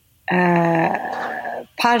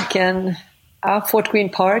 Parken, Fort Greene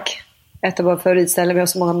Park, ett av våra favoritställen. Vi har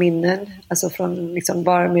så många minnen, alltså från liksom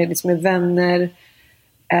bara med vänner,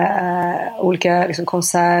 olika liksom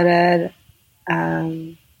konserter,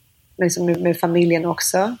 liksom med familjen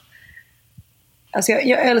också. Alltså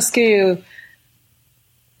jag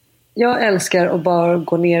älskar att bara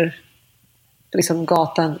gå ner på liksom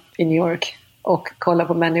gatan i New York och kolla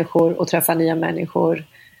på människor och träffa nya människor.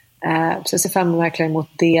 Så jag ser fram emot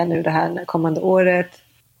det nu det här kommande året.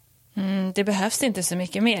 Det behövs inte så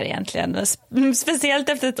mycket mer egentligen. Speciellt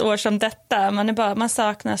efter ett år som detta. Man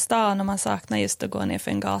saknar stan och man saknar just att gå ner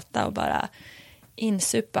för en gata och bara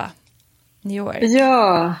insupa New York.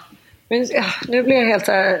 Ja, men nu blir jag helt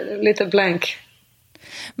lite blank.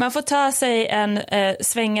 Man får ta sig en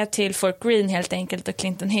svänga till Fort Greene helt enkelt och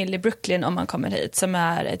Clinton Hill i Brooklyn om man kommer hit, som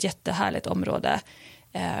är ett jättehärligt område.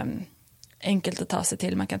 Enkelt att ta sig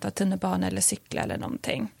till. Man kan ta tunnelbana eller cykla eller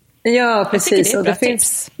någonting. Ja, precis. Jag tycker det är ett bra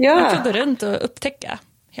tips. Man kan gå runt och upptäcka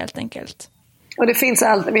helt enkelt. Och det finns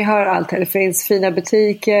allt, vi har allt här. Det finns fina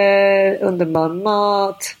butiker, underbar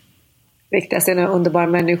mat, viktigast är underbara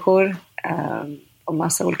människor och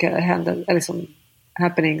massa olika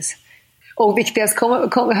happenings. Och viktigast,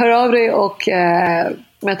 hör av dig och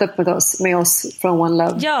möta upp med oss från One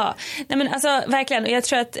Love. Ja, nej men alltså verkligen. Och jag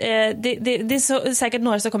tror att det är så, säkert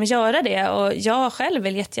några som kommer göra det. Och jag själv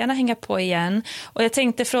vill jättegärna hänga på igen. Och jag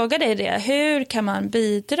tänkte fråga dig det. Hur kan man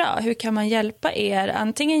bidra? Hur kan man hjälpa er?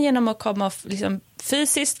 Antingen genom att komma och liksom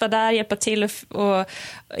fysiskt vara där, hjälpa till och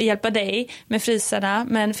hjälpa dig med frysarna.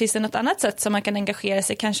 Men finns det något annat sätt som man kan engagera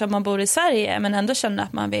sig? Kanske om man bor i Sverige men ändå känner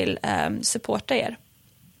att man vill supporta er.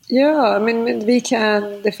 Ja, men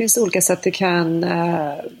det finns olika sätt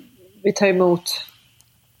vi tar emot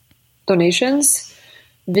donations.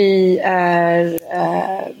 Vi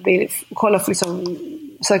kollar för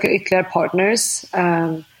söker ytterligare partners.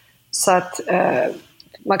 Så att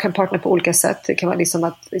man kan partner på olika sätt. Det kan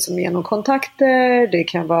vara genom kontakter. Det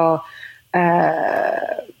kan vara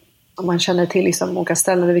om man känner till olika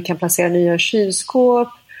ställen där vi kan placera nya kylskåp.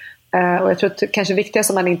 Och jag tror att kanske viktigast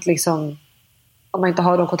om man inte om man inte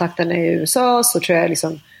har de kontakterna i USA, så tror jag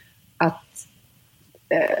att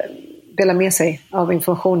dela med sig av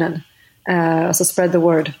informationen. Alltså spread the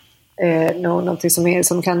word. Någonting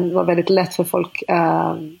som kan vara väldigt lätt för folk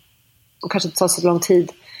och kanske inte ta så lång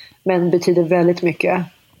tid, men betyder väldigt mycket.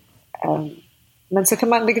 Men så kan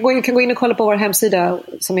man kan gå in och kolla på vår hemsida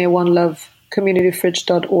som är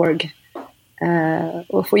onelovecommunityfridge.org.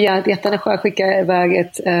 Och får jättegärna skicka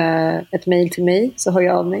iväg ett mejl till mig, så hör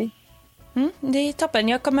jag av mig. Det är toppen.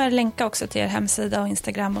 Jag kommer länka också till er hemsida och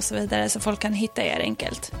Instagram och så vidare, så folk kan hitta er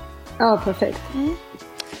enkelt. Ja, perfekt.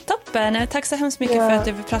 Toppen. Tack så hemskt mycket för att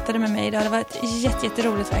du pratade med mig idag. Det var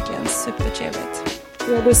jätteroligt verkligen. Supertrevligt.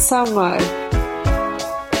 Ja, detsamma.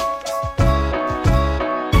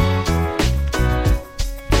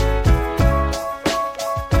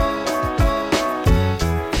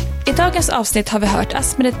 I dagens avsnitt har vi hört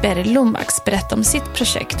Asmeret Berry Lomax berätta om sitt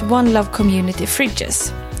projekt One Love Community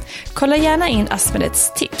Fridges. Kolla gärna in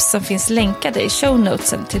Asmerets tips som finns länkade i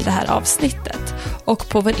shownotesen till det här avsnittet och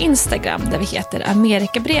på vår Instagram där vi heter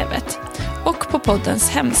Amerikabrevet och på poddens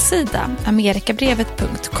hemsida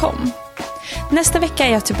amerikabrevet.com. Nästa vecka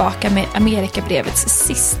är jag tillbaka med Amerikabrevets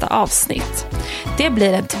sista avsnitt. Det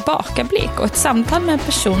blir en tillbakablick och ett samtal med en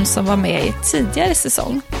person som var med i tidigare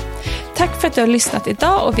säsong. Tack för att du har lyssnat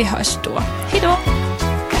idag och vi hörs då. Hej då!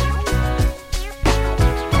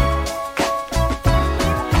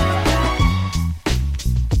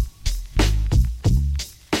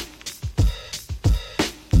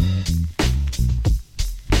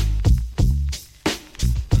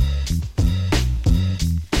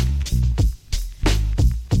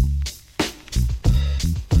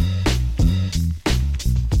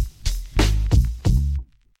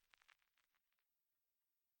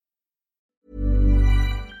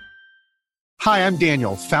 Hi, I'm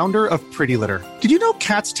Daniel, founder of Pretty Litter. Did you know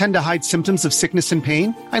cats tend to hide symptoms of sickness and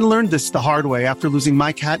pain? I learned this the hard way after losing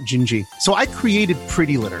my cat, Gingy. So I created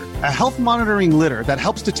Pretty Litter, a health monitoring litter that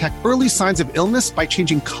helps detect early signs of illness by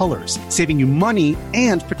changing colors, saving you money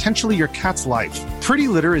and potentially your cat's life. Pretty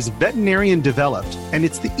Litter is veterinarian developed, and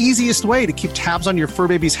it's the easiest way to keep tabs on your fur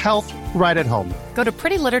baby's health right at home. Go to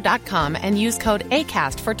prettylitter.com and use code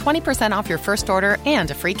ACAST for 20% off your first order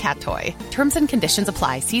and a free cat toy. Terms and conditions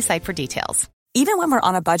apply. See site for details. Even when we're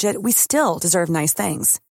on a budget, we still deserve nice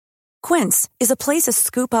things. Quince is a place to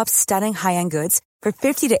scoop up stunning high-end goods for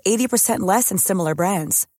 50 to 80% less than similar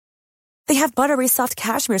brands. They have buttery soft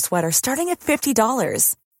cashmere sweaters starting at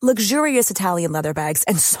 $50, luxurious Italian leather bags,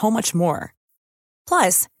 and so much more.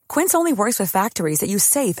 Plus, Quince only works with factories that use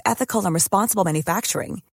safe, ethical, and responsible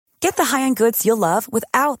manufacturing. Get the high-end goods you'll love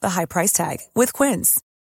without the high price tag with Quince.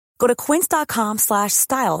 Go to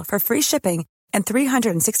quince.com/style for free shipping and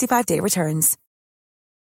 365-day returns.